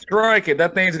 you strike it,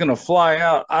 that thing's going to fly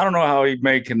out. I don't know how he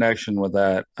made connection with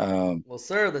that. Well,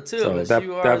 sir, the two of us,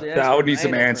 you are the expert. I would need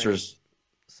some answers.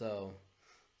 So,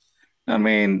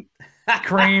 cream,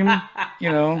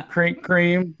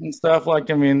 cream and stuff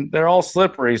they're all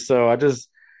slippery. So I just,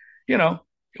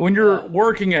 when you're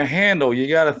working a handle, you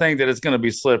got to think that it's going to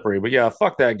be slippery. But yeah,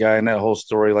 fuck that guy and that whole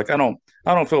story. Like, I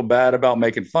don't feel bad about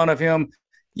making fun of him.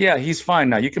 Yeah, he's fine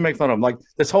now. You can make fun of him. Like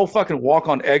this whole fucking walk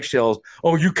on eggshells.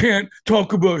 Oh, you can't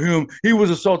talk about him. He was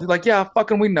assaulted. Like, yeah,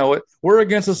 fucking we know it. We're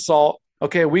against assault.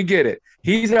 Okay, we get it.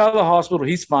 He's out of the hospital.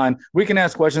 He's fine. We can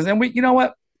ask questions. And you know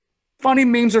what? Funny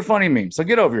memes are funny memes. So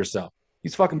get over yourself.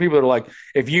 These fucking people that are like,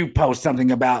 if you post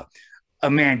something about a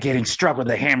man getting struck with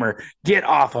a hammer, get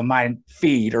off of my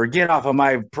feed or get off of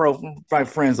my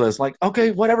friends list. Like,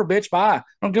 okay, whatever, bitch, bye. I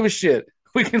don't give a shit.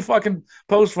 We can fucking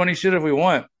post funny shit if we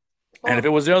want. And if it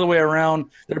was the other way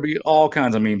around, there'd be all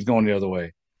kinds of memes going the other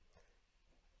way.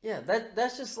 Yeah,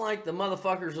 that's just like the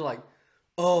motherfuckers are like,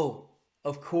 oh,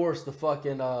 of course the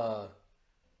fucking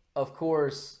of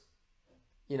course,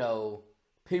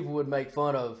 people would make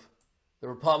fun of the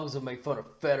Republicans would make fun of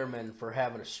Fetterman for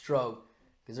having a stroke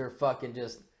because they're fucking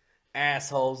just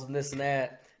assholes and this and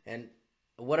that and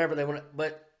whatever they want.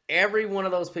 But every one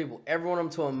of those people, every one of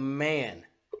them to a man,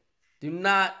 do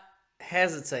not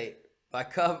hesitate by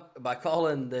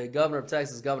calling the governor of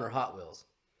Texas Governor Hot Wheels.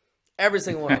 Every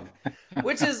single one of them,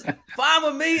 which is fine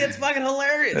with me. It's fucking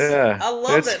hilarious. Yeah, I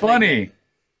love it's that. Funny. Nickname.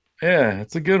 Yeah,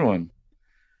 it's a good one.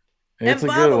 It's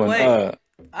and a by good the one. way,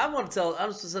 I'm just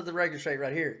gonna set the record straight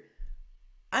right here.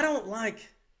 I don't like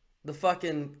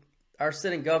our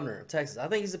sitting governor of Texas. I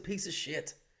think he's a piece of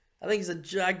shit. I think he's a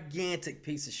gigantic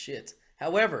piece of shit.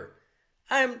 However,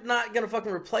 I am not gonna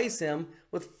fucking replace him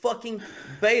with fucking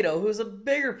Beto, who's a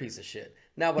bigger piece of shit.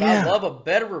 Now, would I love a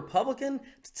better Republican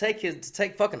to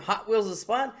take fucking Hot Wheels' as a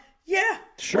spot? Yeah,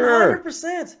 sure,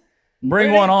 100%.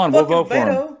 Bring one on. We'll vote Beto.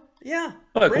 for him. Yeah.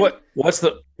 Look, what's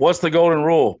the golden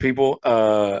rule, people?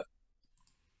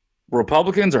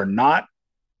 Republicans are not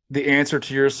the answer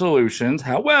to your solutions.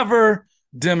 However,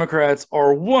 Democrats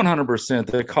are 100%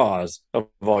 the cause of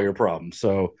all your problems.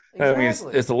 So exactly. I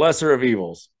mean, it's the lesser of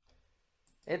evils.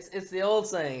 It's the old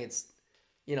saying. It's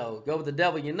go with the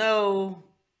devil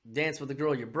dance with the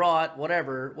girl you brought,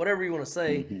 whatever you want to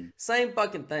say. Mm-hmm. Same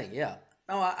fucking thing. Yeah.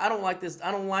 No, I don't like this. I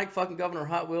don't like fucking Governor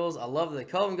Hot Wheels. I love that they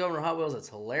call him Governor Hot Wheels. It's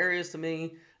hilarious to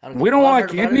me. We don't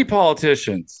like any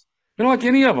politicians. We don't like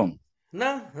any of them.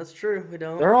 No, that's true. We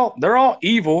don't. They're all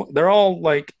evil. They're all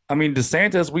like, I mean,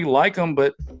 DeSantis, we like him,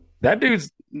 but that dude's,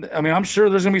 I mean, I'm sure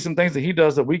there's going to be some things that he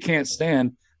does that we can't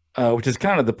stand, which is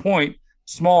kind of the point.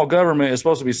 Small government is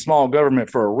supposed to be small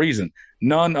government for a reason.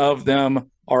 None of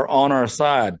them are on our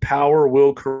side. Power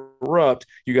will corrupt.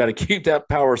 You got to keep that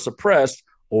power suppressed,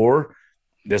 or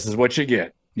this is what you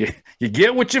get. You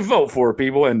get what you vote for,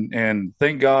 people, and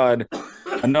thank God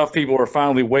enough people are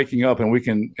finally waking up, and we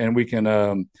can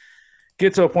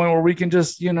get to a point where we can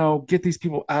just get these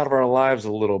people out of our lives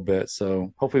a little bit.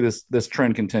 So hopefully this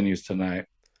trend continues tonight.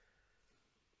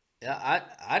 Yeah,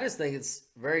 I just think it's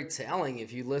very telling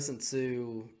if you listen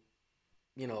to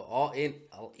even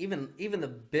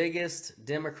the biggest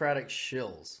Democratic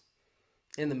shills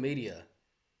in the media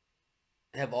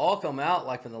have all come out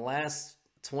like in the last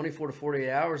 24 to 48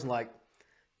 hours and like,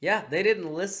 yeah, they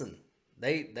didn't listen.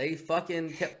 They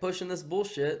fucking kept pushing this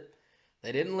bullshit.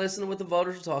 They didn't listen to what the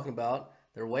voters were talking about.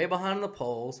 They're way behind in the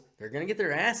polls. They're going to get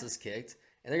their asses kicked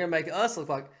and they're going to make us look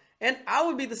like, and I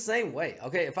would be the same way.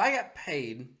 Okay, if I got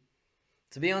paid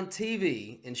to be on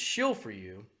TV and shill for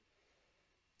you,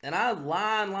 and I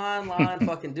line,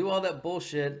 fucking do all that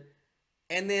bullshit,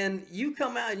 and then you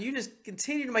come out and you just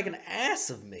continue to make an ass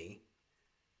of me.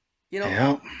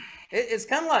 It's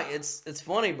kind of like, it's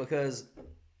funny because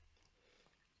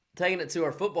taking it to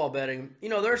our football betting,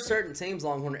 there are certain teams,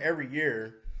 Longhorn, every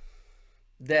year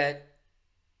that,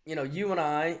 you and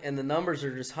I and the numbers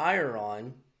are just higher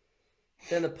on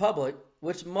than the public,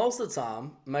 which most of the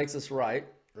time makes us right?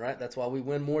 That's why we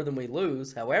win more than we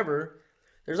lose. However,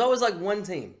 there's always like one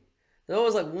team. There's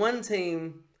always like one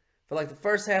team for like the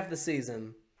first half of the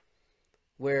season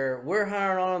where we're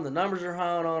higher on them, the numbers are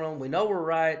higher on them, we know we're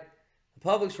right, the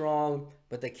public's wrong,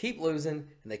 but they keep losing,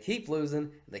 and they keep losing,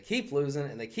 and they keep losing,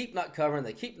 and they keep not covering,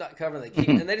 they keep not covering,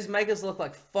 and they just make us look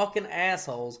like fucking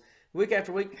assholes week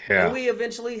after week. Yeah. And we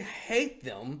eventually hate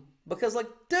them because, like,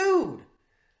 dude,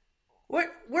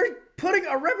 we're putting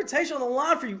our reputation on the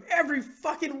line for you every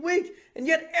fucking week, and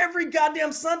yet every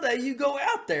goddamn Sunday you go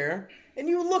out there and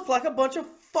you look like a bunch of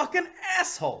fucking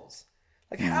assholes.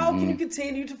 Like, how can you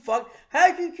continue to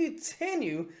how can you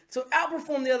continue to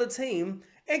outperform the other team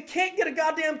and can't get a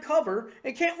goddamn cover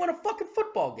and can't win a fucking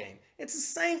football game? It's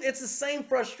the same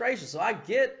frustration. So I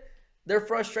get their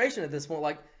frustration at this point.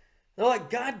 Like, they're like,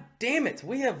 God damn it,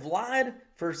 we have lied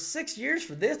for 6 years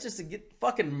for this just to get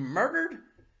fucking murdered?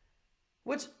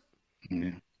 Which,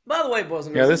 by the way, boys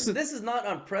and girls, this is not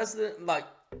unprecedented. Like,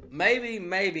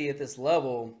 maybe at this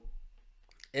level,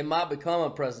 it might become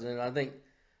unprecedented. I think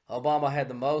Obama had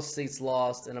the most seats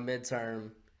lost in a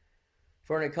midterm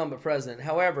for an incumbent president.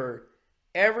 However,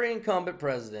 every incumbent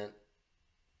president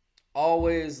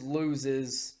always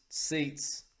loses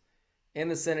seats in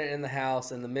the Senate and the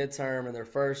House in the midterm in their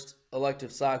first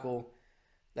elective cycle.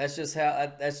 That's just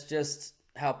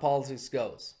how politics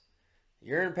goes.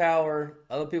 You're in power.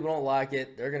 Other people don't like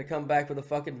it. They're going to come back with a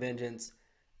fucking vengeance.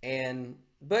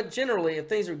 But generally, if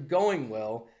things are going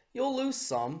well, you'll lose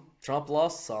some. Trump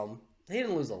lost some. He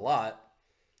didn't lose a lot.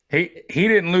 He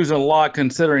didn't lose a lot,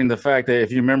 considering the fact that, if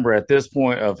you remember, at this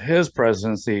point of his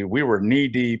presidency, we were knee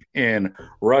deep in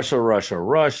Russia,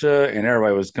 and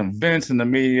everybody was convinced in the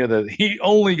media that he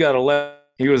only got elected.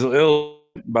 He was ill,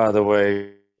 by the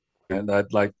way, and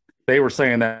like they were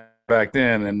saying that back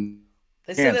then, and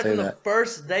They said that from the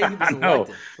first day he was I know.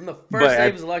 elected. From the first day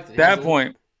he was elected. At that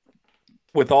point,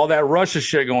 with all that Russia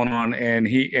shit going on,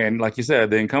 and like you said,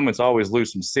 the incumbents always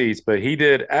lose some seats, but he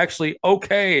did actually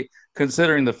okay,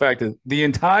 considering the fact that the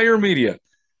entire media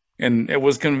and it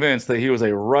was convinced that he was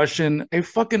a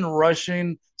fucking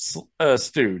Russian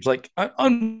stooge. Like,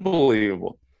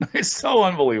 unbelievable. It's so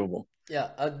unbelievable. Yeah,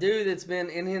 a dude that's been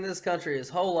in this country his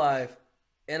whole life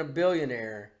and a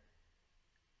billionaire,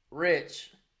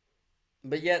 rich,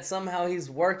 but yet somehow he's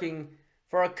working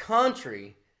for a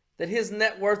country that his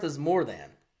net worth is more than.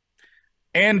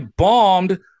 And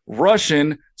bombed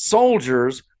Russian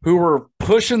soldiers who were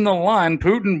pushing the line.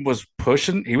 Putin was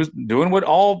pushing. He was doing what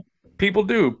all people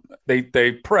do.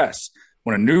 They press.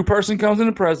 When a new person comes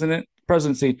into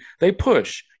presidency, they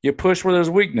push. You push where there's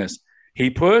weakness. He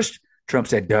pushed. Trump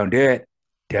said, "Don't do it.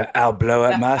 I'll blow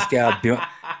up Moscow.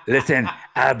 Listen,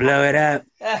 I'll blow it up."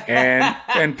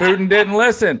 And Putin didn't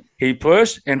listen. He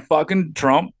pushed, and fucking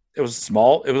Trump. It was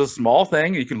small. It was a small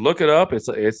thing. You can look it up.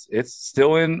 It's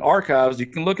still in archives. You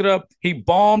can look it up. He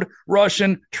bombed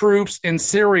Russian troops in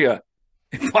Syria.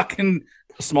 Fucking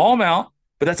a small amount,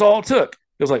 but that's all it took.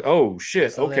 It was like, oh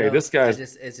shit. So okay, this guy's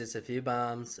it's just a few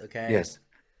bombs. Okay. Yes.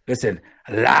 Listen,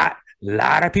 a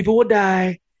lot of people will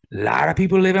die. A lot of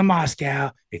people live in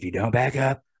Moscow. If you don't back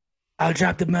up, I'll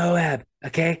drop the Moab.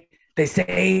 Okay. They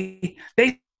say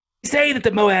that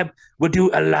the Moab will do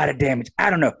a lot of damage. I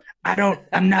don't know.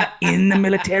 I'm not in the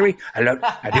military. I love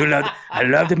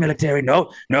the military.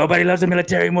 No, nobody loves the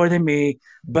military more than me,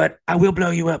 but I will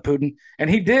blow you up, Putin. And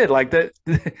he did. Like that.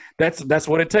 That's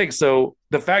what it takes. So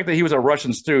the fact that he was a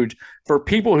Russian stooge, for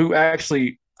people who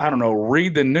actually, I don't know,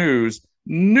 read the news,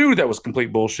 knew that was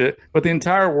complete bullshit, but the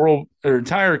entire world or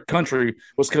entire country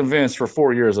was convinced for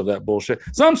 4 years of that bullshit.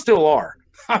 Some still are.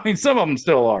 I mean, some of them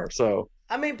still are. So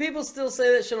I mean, people still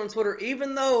say that shit on Twitter,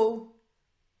 even though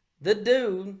the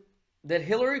dude that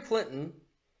Hillary Clinton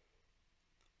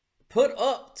put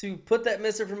up to put that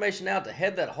misinformation out to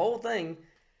head that whole thing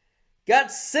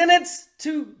got sentenced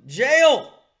to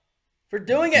jail for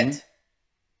doing it.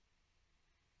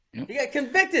 Yep. He got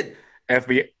convicted.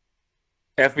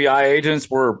 FBI agents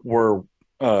were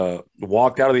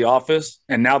walked out of the office,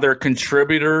 and now they're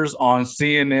contributors on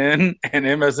CNN and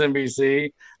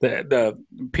MSNBC. The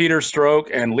Peter Strzok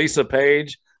and Lisa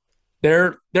Page,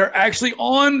 they're actually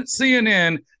on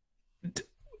CNN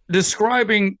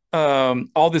describing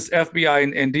all this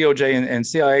FBI and DOJ and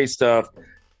CIA stuff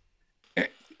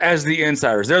as the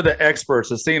insiders. They're the experts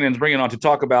that CNN's bringing on to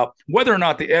talk about whether or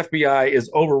not the FBI is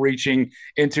overreaching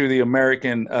into the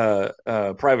American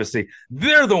privacy.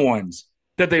 They're the ones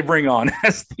that they bring on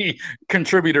as the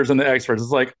contributors and the experts.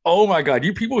 It's like, oh my God,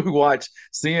 you people who watch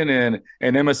CNN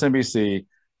and MSNBC,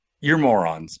 you're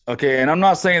morons. Okay. And I'm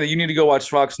not saying that you need to go watch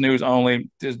Fox News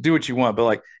only. Just do what you want. But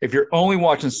like, if you're only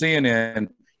watching CNN,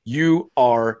 you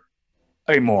are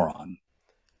a moron.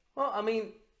 Well, I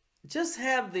mean, just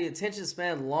have the attention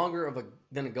span longer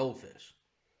than a goldfish.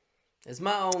 It's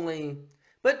my only.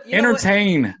 But you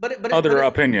entertain other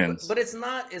opinions. But it's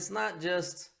not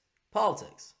just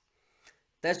politics.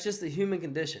 That's just the human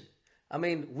condition. I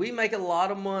mean, we make a lot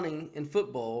of money in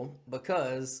football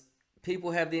because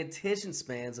people have the attention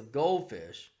spans of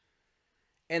goldfish,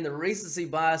 and the recency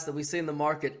bias that we see in the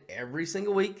market every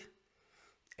single week.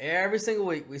 Every single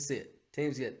week we see it.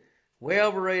 Teams get way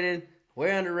overrated,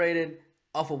 way underrated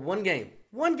off of one game.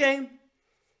 One game.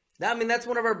 I mean, that's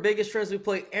one of our biggest trends we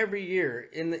play every year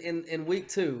in week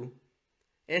 2.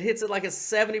 It hits it like a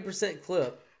 70%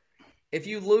 clip. If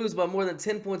you lose by more than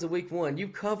 10 points in week 1, you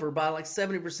cover by like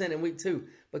 70% in week 2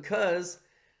 because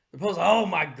the post, oh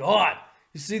my God,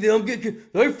 you see them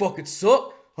they fucking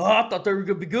suck. Oh, I thought they were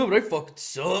gonna be good, but they fucking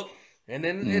suck. And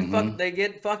then they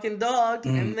get fucking dogged,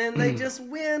 and then they just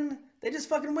win. They just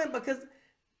fucking win because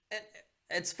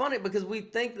it's funny because we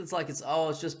think it's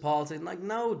just politics. I'm like,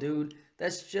 no, dude,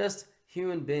 that's just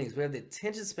human beings. We have the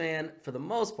attention span for the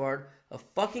most part of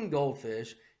fucking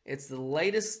goldfish. It's the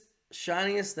latest,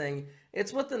 shiniest thing.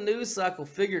 It's what the news cycle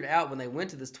figured out when they went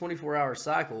to this 24-hour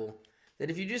cycle, that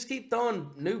if you just keep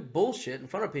throwing new bullshit in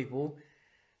front of people,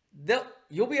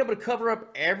 you'll be able to cover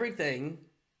up everything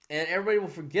and everybody will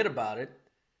forget about it.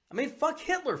 I mean, fuck,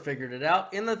 Hitler figured it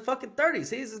out in the fucking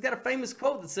 30s. He's got a famous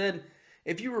quote that said,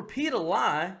 if you repeat a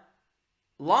lie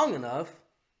long enough,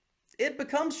 it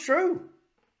becomes true.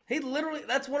 He literally,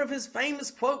 that's one of his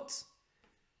famous quotes.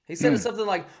 He said it's something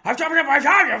like, something like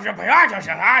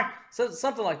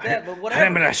that, but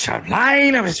whatever.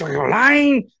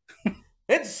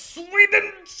 It's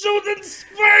Sweden, Sweden,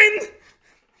 Spain.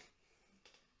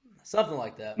 Something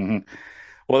like that.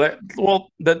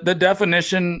 The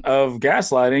definition of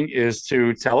gaslighting is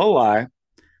to tell a lie,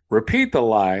 repeat the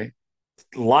lie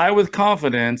with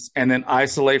confidence, and then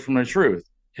isolate from the truth.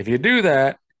 If you do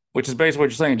that, which is basically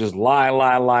what you're saying, just lie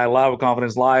with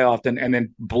confidence, lie often, and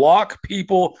then block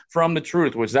people from the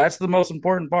truth, which that's the most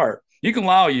important part. You can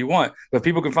lie all you want, but if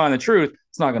people can find the truth,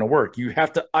 it's not going to work. You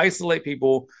have to isolate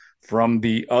people from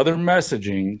the other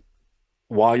messaging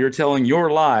while you're telling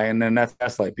your lie, and then that's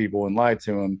gaslight people and lie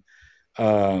to them.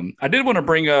 I did want to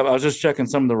bring up, I was just checking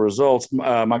some of the results.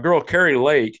 My girl, Carrie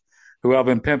Lake, who I've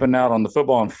been pimping out on the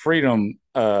Football and Freedom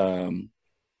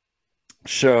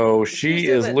show, she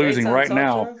is losing right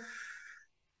now. Show?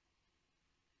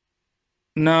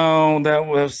 No, that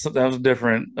was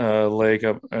different. Lake,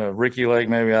 Ricky Lake,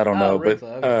 maybe, I don't know. Rick,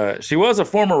 but okay. She was a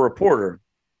former reporter.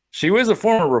 She was a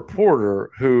former reporter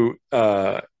who,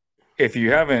 if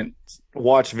you haven't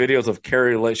watched videos of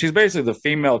Carrie Lake, she's basically the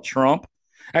female Trump.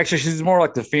 Actually, she's more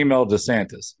like the female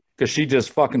DeSantis because she just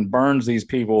fucking burns these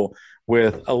people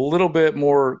with a little bit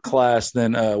more class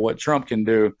than what Trump can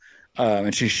do.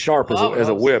 And she's sharp as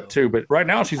a whip too. But right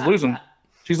now she's losing.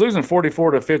 She's losing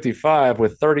 44 to 55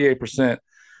 with 38%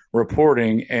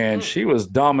 reporting, and she was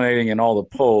dominating in all the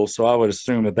polls. So I would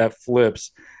assume that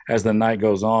flips as the night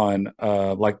goes on,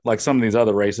 like some of these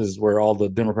other races where all the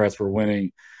Democrats were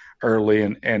winning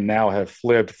early and now have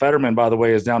flipped. Fetterman, by the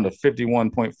way, is down to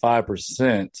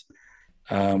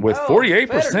 51.5% with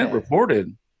 48%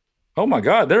 reported. Oh my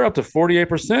God, they're up to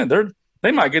 48%.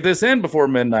 They might get this in before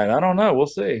midnight. I don't know. We'll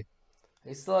see.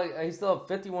 He's still at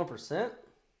 51%.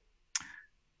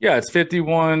 Yeah, it's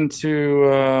 51 to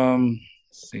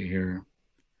let's see here.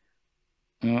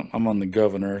 I'm on the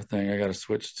governor thing. I got to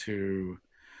switch to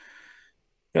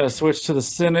the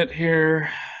Senate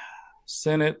here.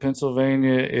 Senate,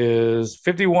 Pennsylvania is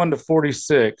 51 to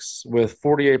 46 with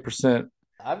 48%.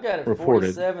 I've got it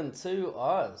reported. 47-2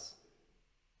 odds.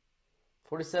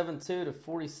 47-2 to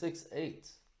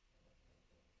 46-8.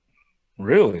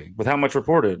 Really? With how much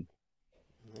reported?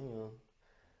 Hang on.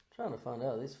 Trying to find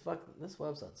out. This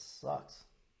website sucks.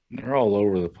 They're all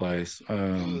over the place.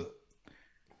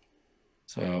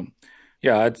 So,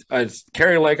 yeah, it's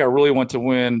Carrie Lake. I really want to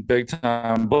win big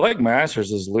time. Blake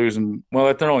Masters is losing.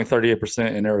 Well, they're only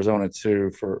 38% in Arizona too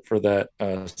for that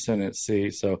Senate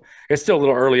seat. So it's still a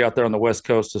little early out there on the West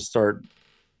Coast to start,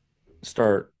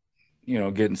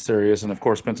 getting serious. And of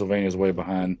course, Pennsylvania is way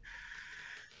behind.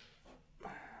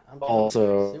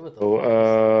 Also,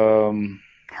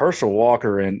 Herschel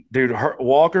Walker and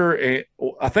Walker.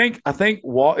 I think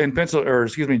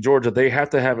in Georgia, they have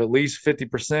to have at least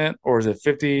 50%, or is it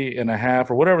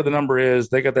 50.5 or whatever the number is.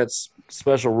 They got that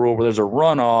special rule where there's a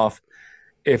runoff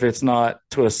if it's not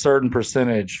to a certain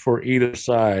percentage for either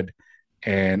side,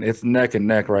 and it's neck and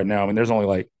neck right now. I mean, there's only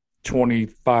like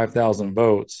 25,000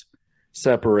 votes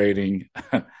separating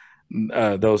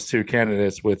those two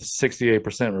candidates with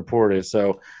 68% reported.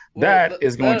 So. That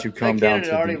is going to come down to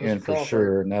the end for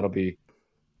sure, and that'll be.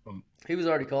 He was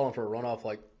already calling for a runoff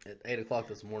like at 8 o'clock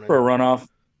this morning. For a runoff,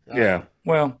 yeah.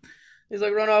 Well, he's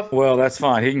like runoff. Well, that's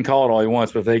fine. He can call it all he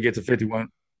wants, but if they get to 51,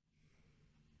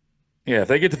 if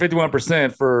they get to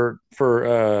 51% for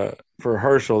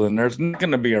Herschel, then there's not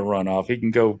going to be a runoff. He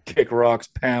can go kick rocks,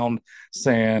 pound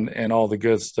sand, and all the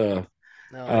good stuff.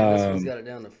 No, this one's got it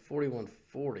down to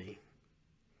 41-40.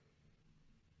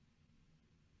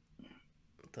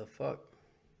 The fuck?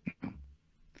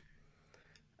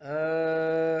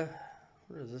 What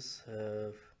does this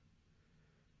have?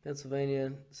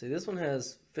 Pennsylvania. See, this one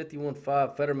has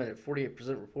 51.5. Fetterman at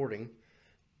 48% reporting.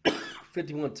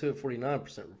 51.2 at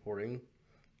 49% reporting.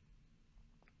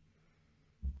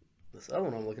 This other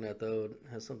one I'm looking at, though,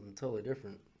 has something totally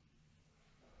different.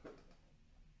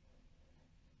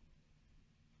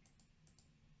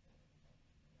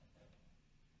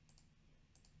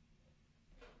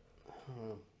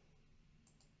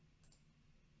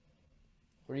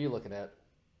 What are you looking at?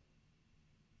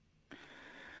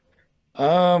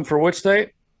 For which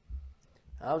state?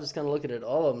 I was just kind of looking at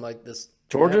all of them, like this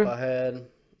Georgia. Map I had.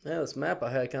 Yeah, this map I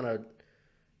had kind of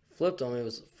flipped on me. It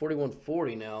was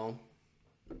 41-40 now.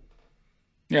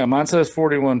 Yeah, mine says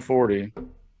 41-40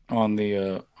 on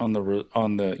the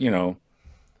well,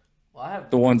 I have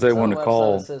the ones they want to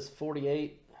call. It says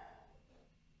 48.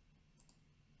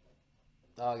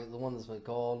 The one that's been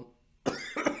called.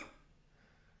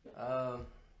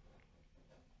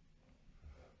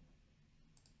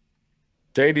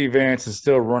 J.D. Vance is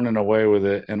still running away with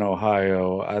it in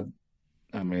Ohio.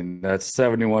 I mean, that's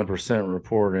 71%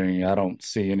 reporting. I don't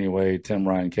see any way Tim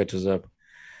Ryan catches up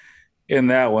in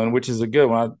that one, which is a good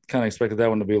one. I kind of expected that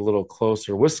one to be a little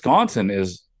closer. Wisconsin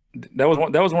is that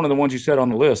was one of the ones you said on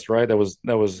the list, right? That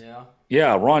was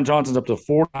yeah. Ron Johnson's up to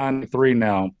 493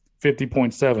 now,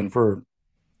 50.7 for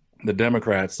the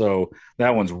Democrats. So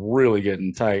that one's really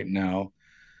getting tight now.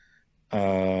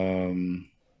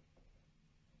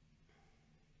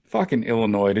 Fucking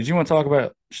Illinois. Did you want to talk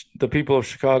about the people of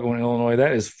Chicago and Illinois?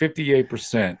 That is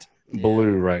 58%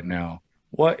 blue right now.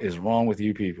 What is wrong with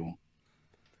you people?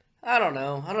 I don't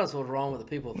know. I don't know what's wrong with the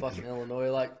people of fucking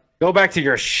Illinois. Like, go back to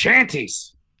your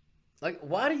shanties. Like,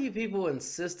 why do you people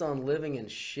insist on living in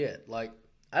shit? Like,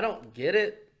 I don't get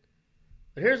it.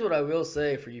 But here's what I will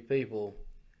say for you people.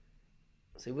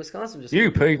 See, Wisconsin just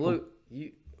flipped blue.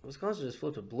 Wisconsin just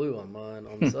flipped a blue on mine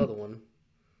on this other one.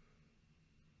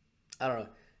 I don't know.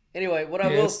 Anyway,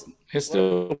 it's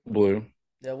still blue.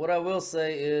 Yeah, what I will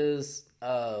say is,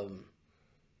 at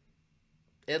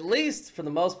least for the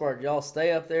most part, y'all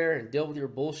stay up there and deal with your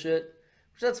bullshit,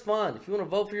 which that's fun. If you want to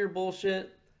vote for your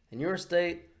bullshit in your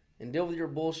state and deal with your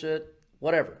bullshit,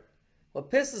 whatever. What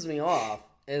pisses me off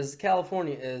is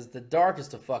California is the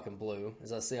darkest of fucking blue,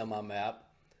 as I see on my map.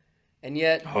 And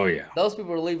yet, those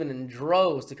people are leaving in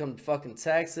droves to come to fucking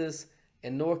Texas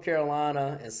and North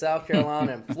Carolina and South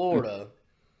Carolina and Florida.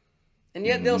 And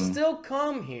yet they'll still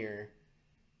come here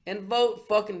and vote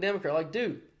fucking Democrat. Like,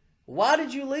 dude, why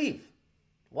did you leave?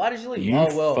 Why did you leave? You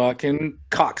fucking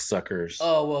cocksuckers.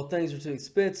 Oh, well, things are too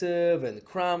expensive and the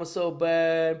crime was so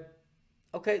bad.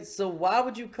 Okay, so why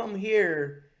would you come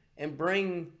here and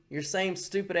bring your same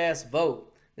stupid ass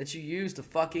vote that you use to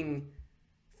fucking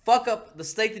fuck up the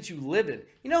state that you live in?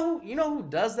 You know who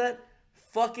does that?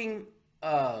 Fucking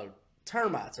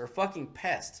termites or fucking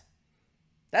pests.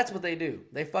 That's what they do.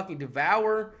 They fucking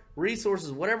devour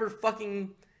resources, whatever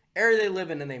fucking area they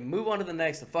live in, and they move on to the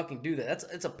next to fucking do that.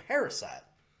 It's a parasite.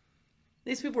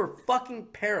 These people are fucking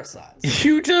parasites.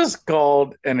 You just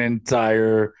called an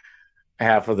entire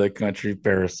half of the country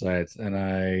parasites, and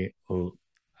I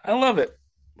love it.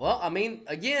 Well, I mean,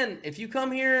 again, if you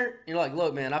come here, you're like,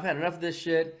 look, man, I've had enough of this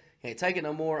shit. Can't take it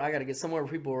no more. I got to get somewhere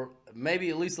where people are maybe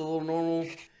at least a little normal. And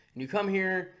you come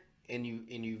here and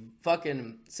you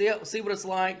fucking see what it's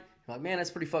like. You're like, man,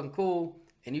 that's pretty fucking cool.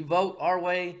 And you vote our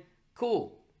way.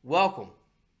 Cool. Welcome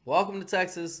to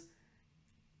Texas.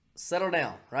 Settle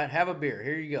down, right? Have a beer.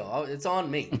 Here you go. It's on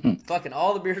me. Fucking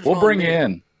all the beers. We'll bring you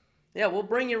in. Yeah, we'll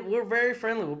bring you. We're very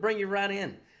friendly. We'll bring you right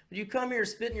in. But you come here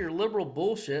spitting your liberal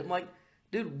bullshit. I'm like,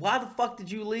 dude, why the fuck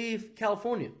did you leave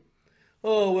California?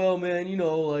 Oh, well, man,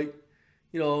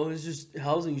 it's just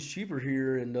housing's cheaper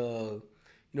here, and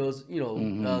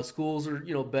schools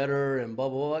are better, and blah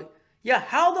blah blah. Like, yeah,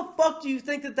 how the fuck do you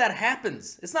think that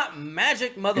happens? It's not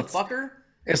magic, motherfucker.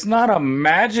 It's not a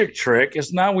magic trick.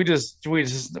 It's not we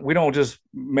don't just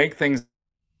make things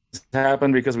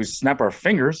happen because we snap our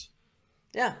fingers.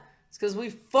 Yeah, it's because we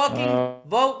fucking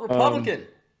vote Republican.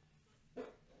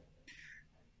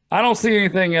 I don't see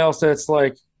anything else that's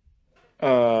like,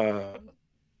 up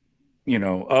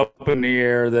in the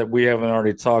air that we haven't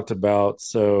already talked about.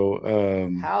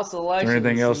 So, House elections.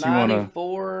 Anything else you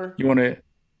want to?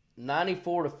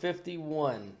 94 to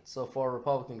 51 so far.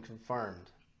 Republican confirmed.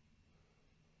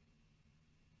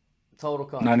 Total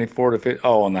country. 94 to 50.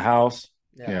 Oh, on the House.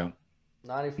 Yeah.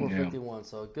 94-51.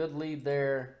 So a good lead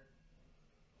there.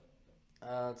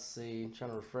 Let's see. I'm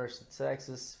trying to refresh the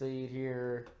Texas feed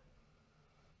here.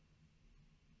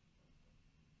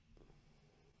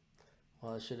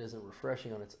 Well, this shit isn't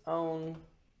refreshing on its own.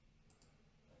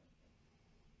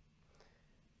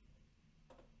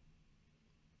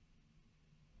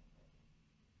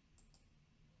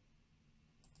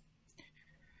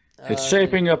 It's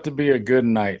shaping up to be a good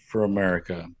night for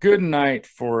America. Good night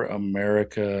for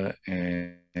America,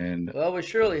 and well, we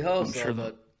surely hope so.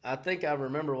 But I think I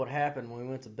remember what happened when we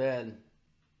went to bed,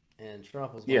 and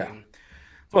Trump was winning. Yeah.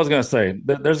 I was going to say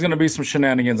there's going to be some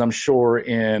shenanigans, I'm sure,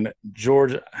 in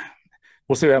Georgia.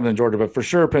 We'll see what happens in Georgia, but for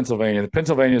sure, Pennsylvania.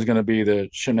 Pennsylvania is going to be the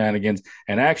shenanigans,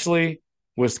 and actually,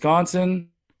 Wisconsin,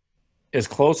 as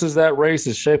close as that race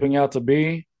is shaping out to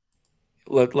be.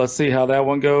 Let's see how that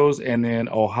one goes. And then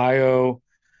Ohio,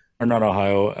 or not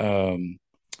Ohio.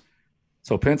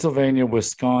 So Pennsylvania,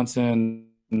 Wisconsin.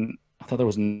 I thought there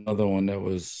was another one that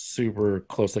was super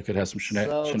close that could have some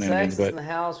shenanigans. Texas in the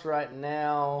House right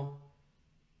now,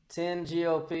 10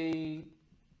 GOP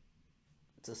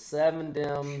to 7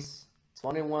 Dems,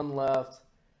 21 left.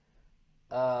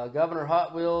 Governor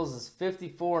Hot Wheels is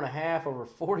 54.5 over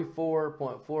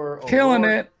 44.4. Killing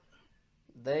it.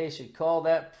 They should call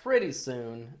that pretty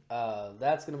soon.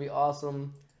 That's going to be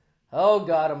awesome. Oh,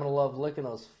 God, I'm going to love licking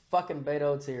those fucking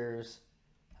Beto tears.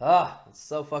 It's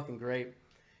so fucking great.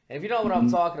 And if you know what I'm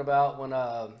talking about when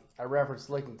I reference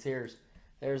licking tears,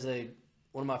 there's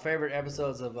one of my favorite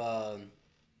episodes of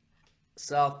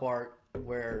South Park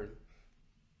where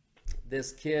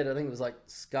this kid, I think it was like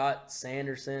Scott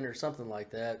Sanderson or something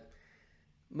like that,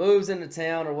 moves into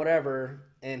town or whatever,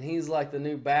 and he's like the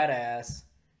new badass.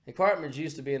 And Cartman's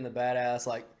used to being the badass,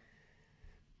 like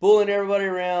bullying everybody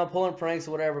around, pulling pranks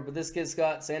or whatever. But this kid,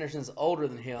 Scott Sanderson's older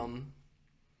than him,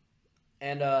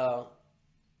 and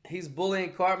he's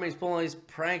bullying Cartman. He's pulling these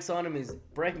pranks on him. He's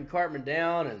breaking Cartman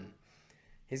down, and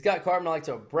he's got Cartman like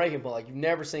to a breaking point. Like you've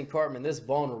never seen Cartman this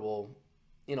vulnerable,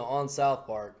 on South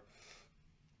Park.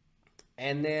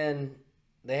 And then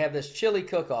they have this chili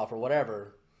cook-off or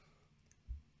whatever.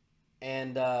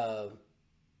 And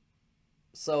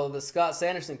so the Scott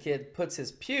Sanderson kid puts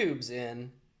his pubes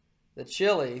in the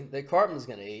chili that Cartman's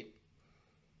going to eat.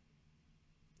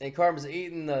 And Cartman's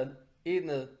eating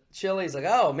the chili. He's like,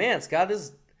 oh, man, Scott,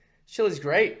 this chili's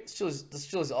great. This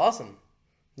chili's awesome.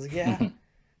 He's like, yeah. He's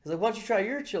like, why don't you try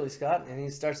your chili, Scott? And he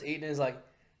starts eating it. He's like,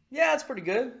 yeah, it's pretty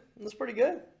good. It's pretty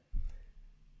good.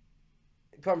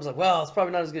 Cartman's like, well, it's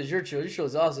probably not as good as your chili. Your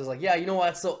chili's awesome. He's like, yeah, you know why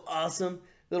it's so awesome,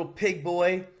 little pig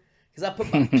boy? Because I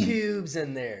put my pubes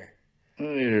in there.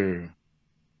 And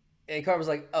Cartman's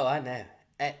like, oh, I know.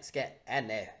 Scott, I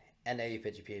know you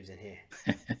put your pubes in here.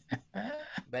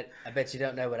 But I bet you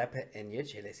don't know what I put in your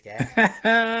chili,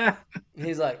 Scott.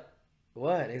 He's like,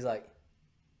 what? He's like,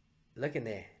 look in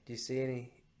there. Do you see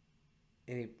any,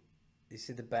 do you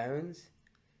see the bones?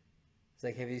 He's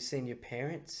like, have you seen your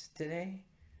parents today?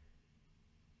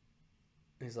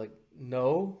 He's like,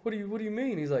 no. What do you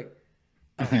mean? He's like,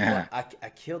 oh, well, I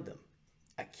killed them.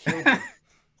 I killed them.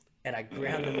 And I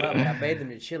ground them up and I made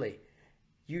them in chili.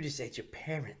 You just ate your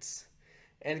parents.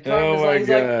 And Cartman's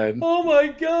like, oh my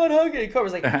God, Huggy.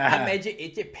 Cartman's like, I made you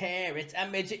eat your parents. I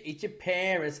made you eat your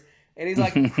parents. And he's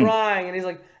like crying and he's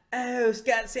like, oh,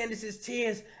 Scott Sanderson's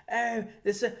tears. Oh,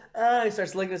 this. Oh, he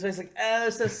starts licking his face like,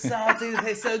 oh, so salty. They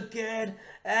taste so good.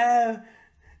 Oh,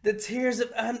 the tears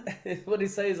of. What he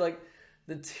says like,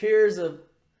 the tears of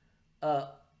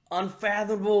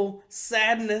unfathomable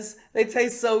sadness. They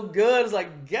taste so good. It's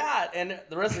like, God. And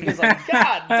the rest of the kids like,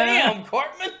 God damn,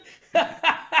 Cartman.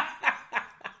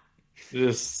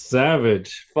 Just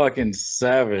savage. Fucking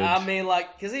savage. I mean,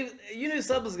 like, because you knew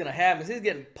something was going to happen. Because he's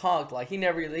getting punked. Like, he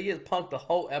gets punked the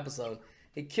whole episode.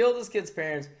 He killed his kid's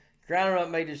parents, ground him up,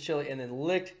 made his chili, and then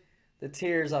licked the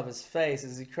tears off his face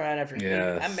as he's crying after him.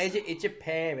 Yes. I made you eat your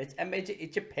parents. I made you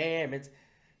eat your parents.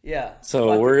 Yeah.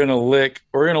 So we're gonna lick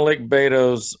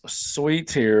Beto's sweet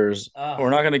tears.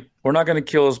 We're not gonna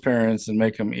kill his parents and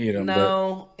make him eat them.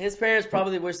 No, his parents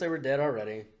probably wish they were dead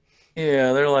already.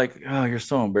 Yeah, they're like, oh, you're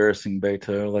so embarrassing,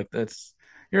 Beto. Like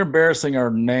you're embarrassing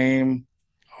our name.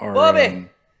 Bobby,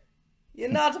 you're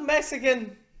not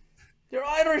Mexican. You're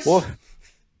Irish.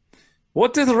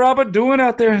 What is Robert doing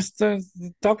out there?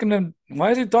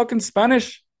 Why is he talking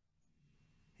Spanish?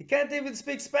 He can't even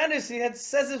speak Spanish. He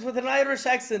says it with an Irish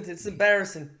accent. It's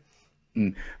embarrassing.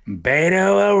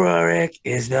 Beto O'Rourke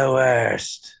is the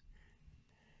worst.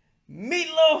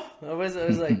 Meatloaf. It was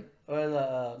like,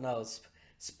 no,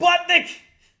 Sputnik.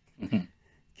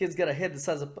 Kid's got a head the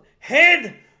size of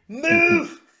head.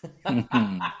 Move. He's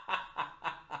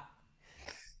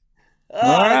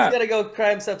gotta go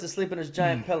cry himself to sleep in his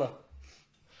giant pillow.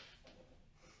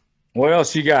 What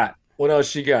else you got?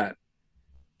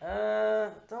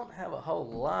 Don't have a whole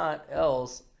lot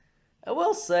else. I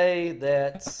will say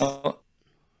that.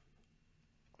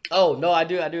 Oh no, I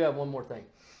do have one more thing.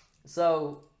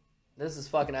 So this is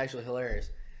fucking actually hilarious.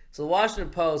 So the Washington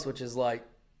Post, which is like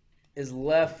as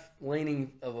left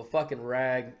leaning of a fucking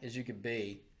rag as you could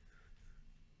be,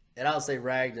 and I'll say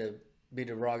rag to be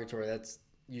derogatory. That's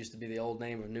used to be the old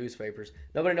name of newspapers.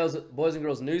 Nobody knows that boys and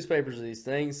girls newspapers are these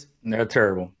things. They're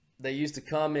terrible. They used to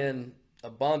come in a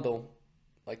bundle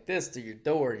like this to your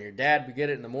door, and your dad would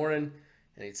get it in the morning,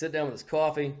 and he'd sit down with his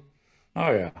coffee.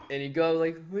 Oh, yeah. And he'd go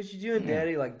like, what you doing,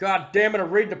 Daddy? Like, God damn it,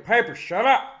 I'm reading the paper. Shut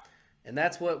up. And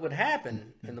that's what would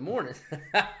happen in the morning.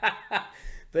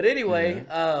 But anyway,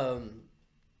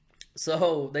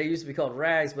 so they used to be called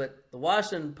rags, but the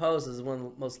Washington Post is one of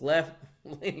the most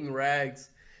left-leaning rags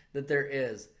that there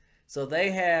is. So they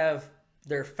have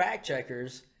their fact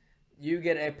checkers. You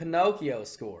get a Pinocchio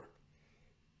score.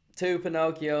 2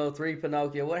 Pinocchio, 3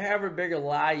 Pinocchio, whatever bigger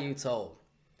lie you told.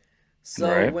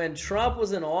 So when Trump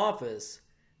was in office,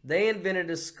 they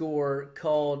invented a score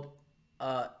called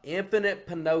infinite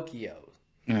Pinocchio.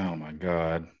 Oh my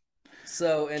God.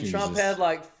 So, and Trump Jesus. had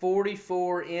like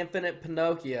 44 infinite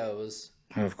Pinocchios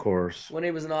Of course. when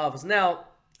he was in office. Now,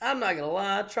 I'm not gonna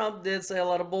lie, Trump did say a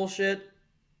lot of bullshit.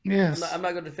 Yes. I'm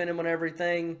not gonna defend him on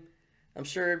everything. I'm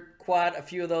sure quite a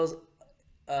few of those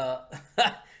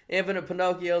infinite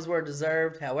Pinocchios were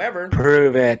deserved. However,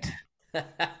 Prove it.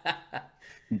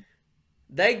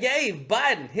 they gave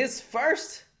Biden his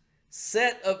first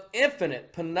set of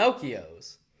infinite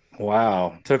Pinocchios.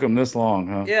 Wow. Took him this long,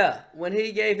 huh? Yeah, when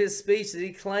he gave his speech that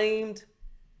he claimed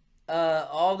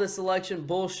all this election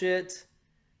bullshit,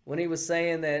 when he was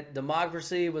saying that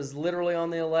democracy was literally on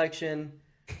the election,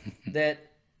 that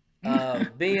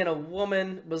being a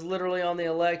woman was literally on the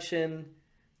election,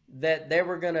 that they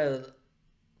were going to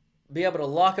be able to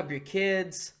lock up your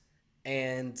kids,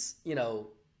 and, you know,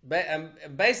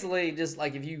 basically just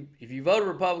like if you voted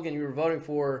Republican, you were voting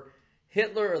for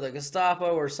Hitler or the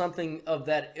Gestapo or something of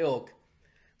that ilk.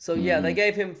 So yeah, they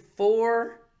gave him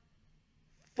four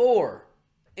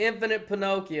infinite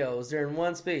Pinocchios during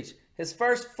one speech. His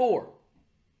first four.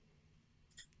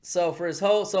 So for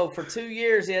 2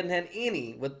 years he hadn't had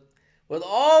any with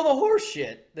all the horse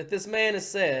shit that this man has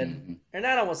said. And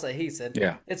I don't want to say he said.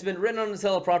 Yeah. It's been written on the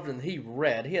teleprompter and he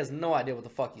read. He has no idea what the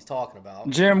fuck he's talking about.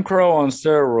 Jim Crow on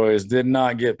steroids did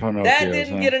not get Pinocchio. That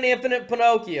didn't get an infinite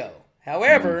Pinocchio.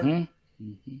 However,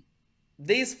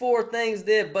 these four things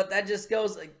did, but that just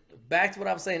goes back to what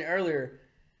I was saying earlier.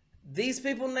 These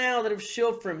people now that have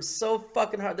shielded for him so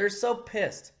fucking hard, they're so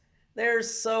pissed.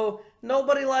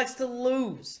 Nobody likes to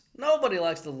lose. Nobody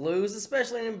likes to lose,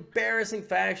 especially in embarrassing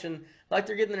fashion, like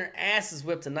they're getting their asses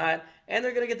whipped tonight, and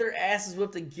they're going to get their asses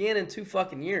whipped again in 2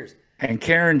 fucking years. And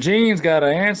Karen Jean's got to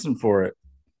answer for it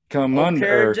come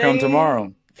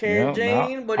tomorrow. Karen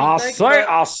Jean, what do you think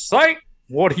I'll say.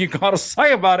 What do you got to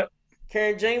say about it?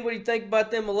 Karen Jean, what do you think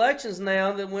about them elections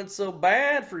now that went so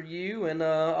bad for you and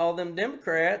all them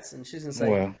Democrats? And she's going to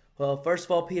say, well, first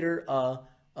of all, Peter,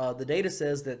 the data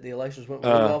says that the elections went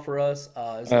really well for us.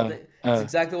 It's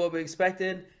exactly what we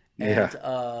expected. And,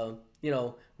 you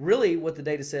know, really what the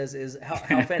data says is how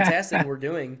fantastic we're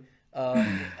doing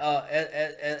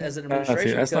as an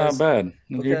administration. That's not bad.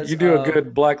 You do a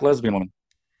good black lesbian one.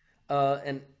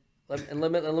 And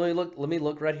let me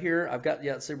look right here. I've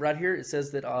got see right here it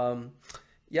says that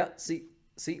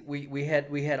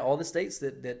we had all the states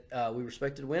that we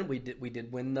respected to win. We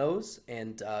did win those,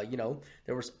 and you know,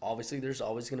 there's always going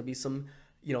to be some,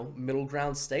 you know, middle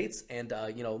ground states, and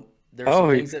you know, there's some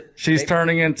things that she's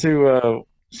turning into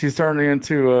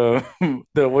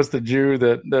the what's the Jew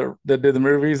that did the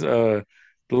movies, the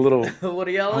little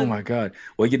Woody Allen. Oh my God.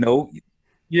 Well, you know.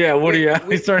 Yeah, Woody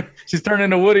Allen. She's turning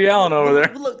into Woody Allen over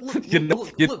there. Look,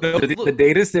 the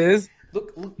data says.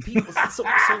 Look, Pete.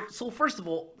 So first of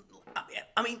all,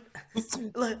 I mean,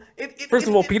 first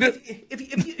of all, Peter.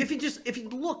 If you just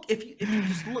look,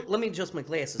 let me adjust my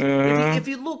glasses. If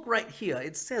you look right here,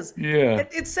 it says. Yeah.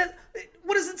 It says.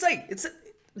 What does it say? It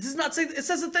does not say. It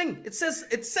says the thing. It says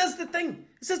the thing.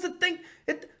 It says the thing.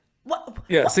 What?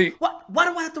 Yeah. What, see. Why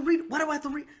do I have to read? Why do I have to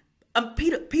read?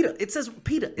 Peter. It says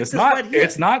Peter. It's not. Right here.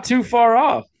 It's not too far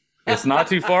off. It's not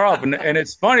too far off, and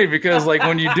it's funny because like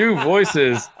when you do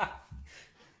voices,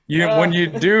 when you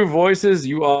do voices,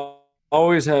 you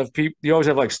always have people. You always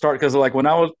have like start because like when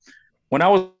I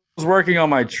was working on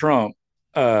my Trump,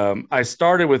 I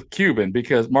started with Cuban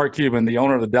because Mark Cuban, the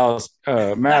owner of the Dallas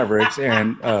Mavericks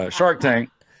and Shark Tank,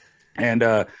 and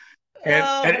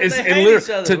it's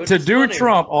literally to do funny.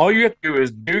 Trump, all you have to do is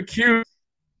do Cuban.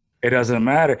 It doesn't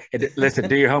matter. Listen,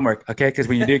 do your homework, okay? Because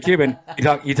when you do Cuban,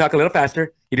 you talk a little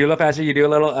faster. You do a little faster. You do a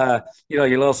little, you're a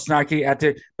little snarky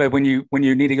after. But when you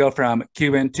need to go from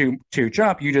Cuban to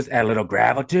Trump, you just add a little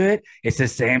gravel to it. It's the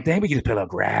same thing, but you just put a little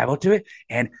gravel to it.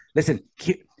 And listen,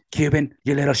 Cuban,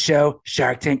 your little show,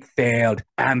 Shark Tank failed.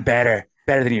 I'm better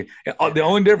than you. The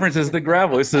only difference is the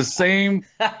gravel. It's the same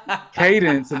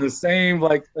cadence and the same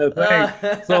like thing.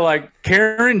 So like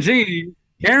Karen Jean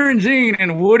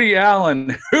and Woody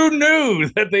Allen, who knew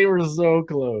that they were so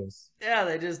close? Yeah,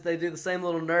 they do the same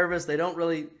little nervous. They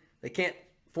can't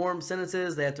form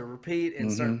sentences. They have to repeat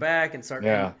and start back and start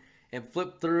and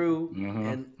flip through.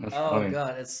 And that's funny.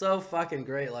 God, it's so fucking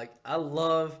great. Like I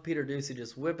love Peter Ducey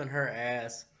just whipping her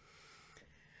ass.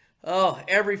 Oh,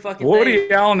 every fucking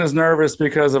Woody Allen is nervous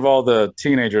because of all the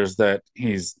teenagers that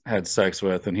he's had sex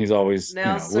with, and he's always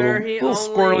now, sir, little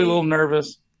squirrely, little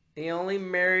nervous. He only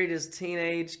married his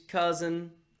teenage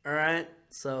cousin, all right?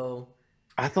 So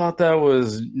I thought that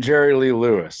was Jerry Lee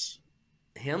Lewis.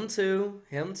 Him too.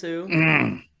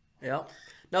 Mm. Yep.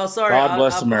 No, sorry. God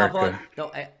bless America.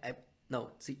 No,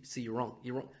 see, you're wrong.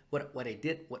 You're wrong. What I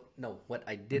did? What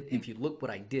I did? If you look what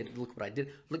I did, look what I did.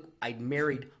 Look, I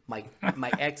married my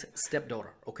ex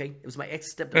stepdaughter. Okay, it was my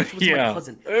ex stepdaughter. She was my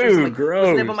cousin. Ooh, gross.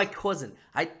 She was never my cousin.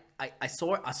 I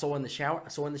saw her. I saw her in the shower. And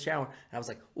I was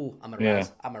like, "Ooh, I'm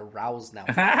aroused. I'm aroused now.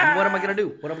 And what am I gonna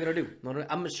do? What am I gonna do? No,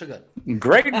 I'm gonna sugar."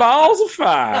 Great balls of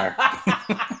fire.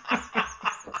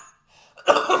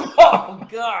 Oh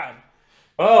God.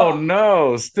 Oh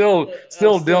no! Still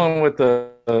dealing with the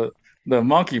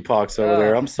monkeypox over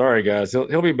there. I'm sorry, guys.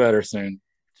 He'll be better soon.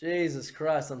 Jesus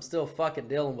Christ! I'm still fucking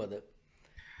dealing with it.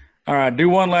 All right, do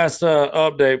one last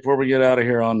update before we get out of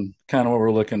here on kind of what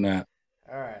we're looking at.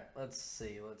 All right, let's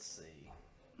see.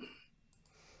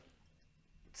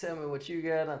 Tell me what you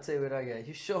got, and I'll tell you what I got.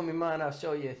 You show me mine, I'll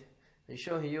show you. You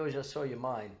show me yours, I'll show you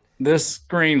mine. This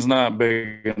screen's not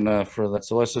big enough for that,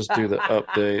 so let's just do the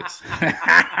updates.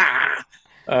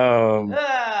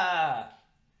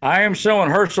 I am showing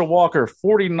Herschel Walker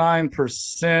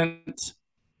 49%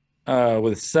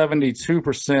 with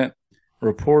 72%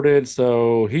 reported.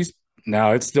 So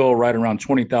it's still right around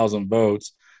 20,000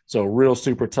 votes. So real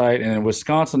super tight. And in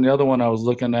Wisconsin, the other one I was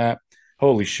looking at,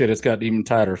 holy shit, it's got even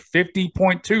tighter.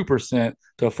 50.2%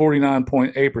 to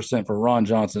 49.8% for Ron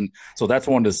Johnson. So that's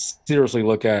one to seriously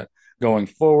look at going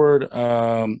forward.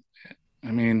 You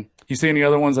see any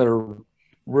other ones that are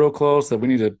real close that we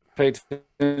need to pay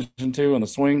attention to in the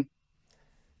swing?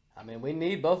 We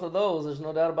need both of those. There's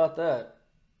no doubt about that.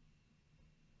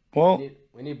 Well,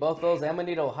 we need both those, and we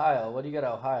need Ohio. What do you got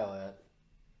Ohio at?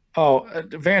 Oh,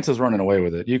 Vance is running away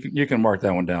with it. You can mark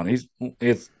that one down.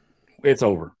 It's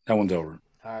over. That one's over.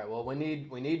 All right. Well, we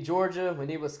need Georgia, we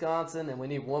need Wisconsin, and we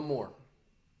need one more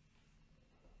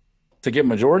to get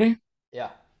majority.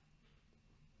 Yeah.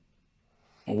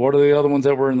 Well, what are the other ones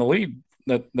that were in the lead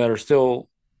that are still?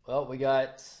 Well, we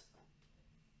got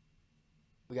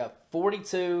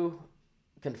 42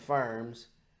 confirms.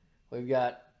 We've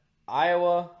got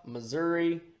Iowa,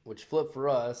 Missouri, which flipped for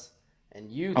us, and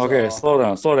Utah. Okay, slow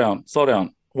down.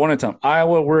 One at a time.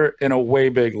 Iowa, we're in a way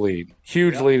big lead.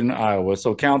 Huge lead in Iowa,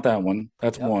 so count that one.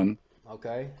 That's one.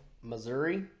 Okay.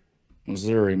 Missouri, as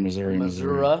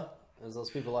those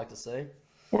people like to say.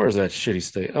 Where is that shitty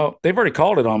state? Oh, they've already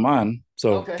called it on mine,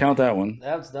 so count that one.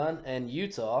 That's done. And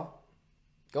Utah.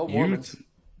 Go Mormons.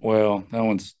 Well, that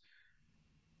one's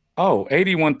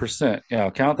 81%. Yeah,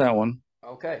 I'll count that one.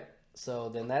 Okay. So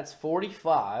then that's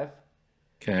 45.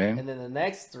 Okay. And then the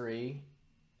next three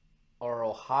are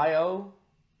Ohio.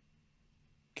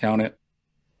 Count it.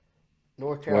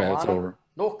 North Carolina. It's over.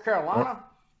 North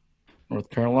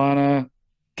Carolina.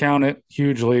 Count it.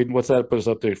 Huge lead. What's that put us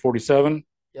up to? 47?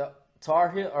 Yep.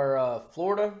 Tar Heel or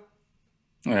Florida.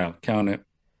 Yeah, count it.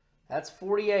 That's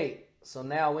 48. So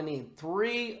now we need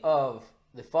 3 of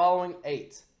the following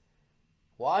 8.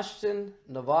 Washington,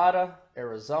 Nevada,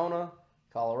 Arizona,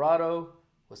 Colorado,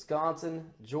 Wisconsin,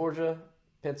 Georgia,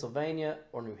 Pennsylvania,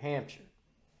 or New Hampshire.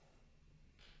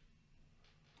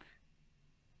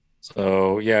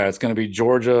 So, yeah, it's going to be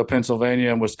Georgia,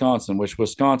 Pennsylvania, and Wisconsin, which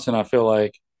Wisconsin, I feel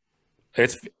like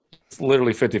it's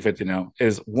literally 50-50 now.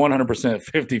 Is 100%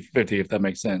 50-50, if that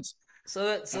makes sense. So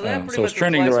that pretty much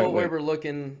trending the right what way. we were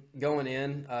looking going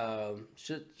in.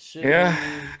 Should yeah.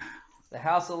 The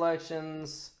House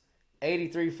elections,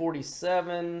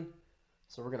 83-47.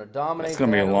 So we're going to dominate. It's going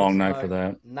to be a long night for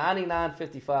that.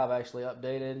 99-55 actually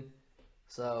updated.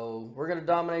 So we're going to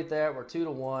dominate that. We're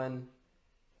 2-1.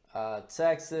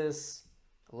 Texas,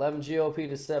 11 GOP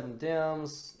to 7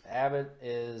 Dems. Abbott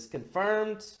is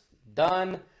confirmed.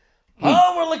 Done.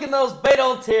 Oh, we're looking at those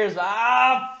Beto tears.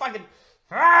 Fucking.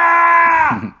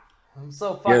 I'm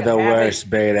so fucking You're the happy. worst,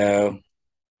 Beto.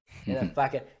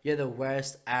 You're the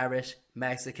worst Irish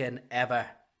Mexican ever.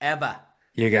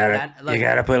 You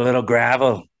gotta put a little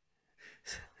gravel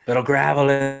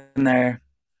in there.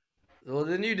 Well,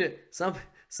 then you do. Some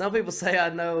people say I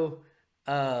know.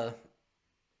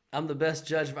 I'm the best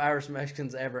judge of Irish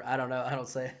Mexicans ever. I don't know. I don't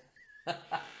say it.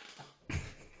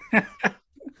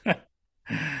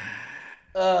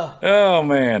 Oh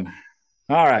man!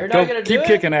 All right, go keep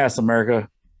kicking ass, America.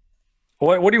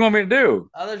 What do you want me to do?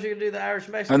 I thought you could do the Irish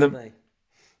Mexican thing.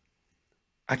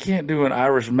 I can't do an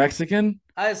Irish Mexican.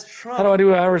 It's Trump. How do I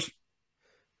do an Irish?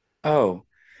 Oh,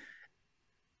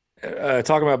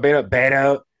 talking about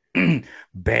Beto.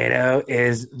 Beto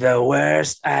is the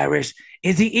worst Irish.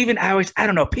 Is he even Irish? I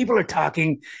don't know. People are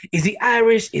talking. Is he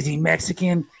Irish? Is he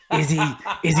Mexican? Is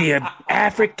he an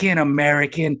African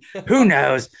American? Who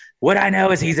knows? What I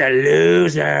know is he's a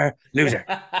loser.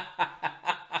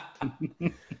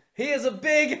 He is a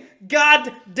big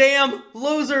goddamn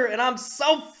loser, and I'm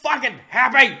so fucking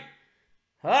happy.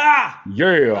 Yeah.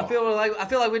 I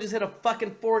feel like we just hit a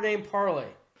fucking 4-game parlay.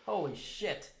 Holy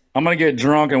shit. I'm going to get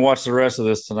drunk and watch the rest of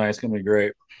this tonight. It's going to be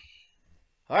great.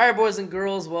 All right, boys and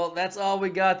girls. Well, that's all we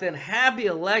got then. Happy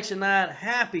election night.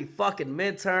 Happy fucking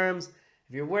midterms.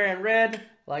 If you're wearing red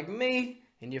like me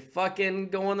and you're fucking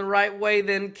going the right way,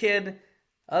 then, kid.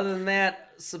 Other than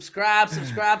that, subscribe to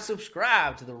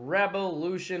the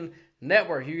Revolution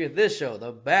Network. You get this show,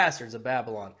 The Bastards of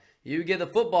Babylon. You get the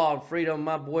football and freedom,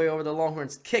 my boy over the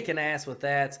Longhorns kicking ass with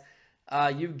that.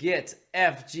 You get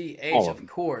FGH, of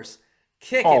course,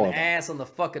 kicking ass on the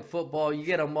fucking football. You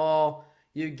get them all.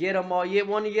 You get them all. You get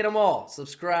one, you get them all.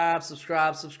 Subscribe.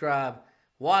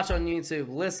 Watch on YouTube.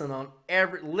 Listen on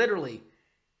literally.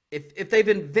 If they've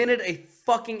invented a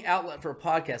fucking outlet for a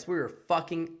podcast, we are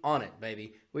fucking on it,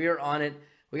 baby. We are on it.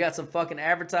 We got some fucking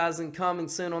advertising coming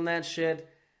soon on that shit.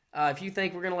 If you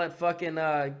think we're gonna let fucking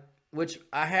which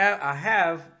I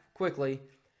have quickly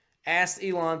asked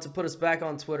Elon to put us back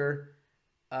on Twitter.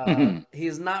 He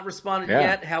has not responded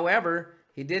yet. However,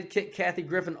 he did kick Kathy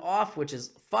Griffin off, which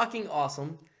is fucking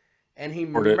awesome. And he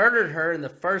murdered her in the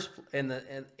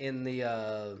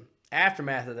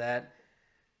aftermath of that.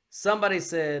 Somebody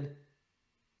said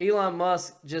Elon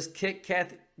Musk just kicked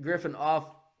Kathy Griffin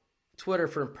off Twitter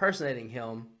for impersonating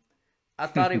him. I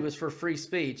thought he was for free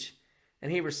speech.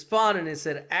 And he responded and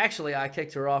said, actually, I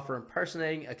kicked her off for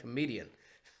impersonating a comedian.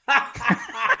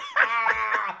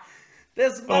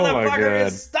 This motherfucker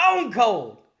is stone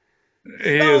cold.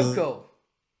 Stone cold.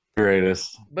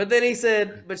 Greatest. But then he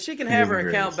said, but she can have her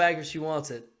account back if she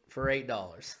wants it for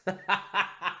 $8.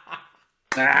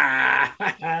 I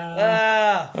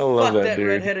love fuck that dude.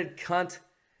 redheaded cunt.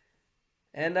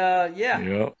 And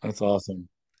Yep, that's awesome.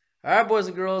 All right, boys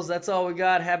and girls, that's all we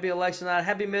got. Happy election night,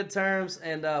 happy midterms,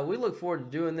 and we look forward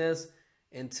to doing this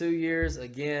in 2 years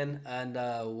again. And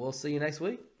we'll see you next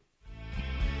week.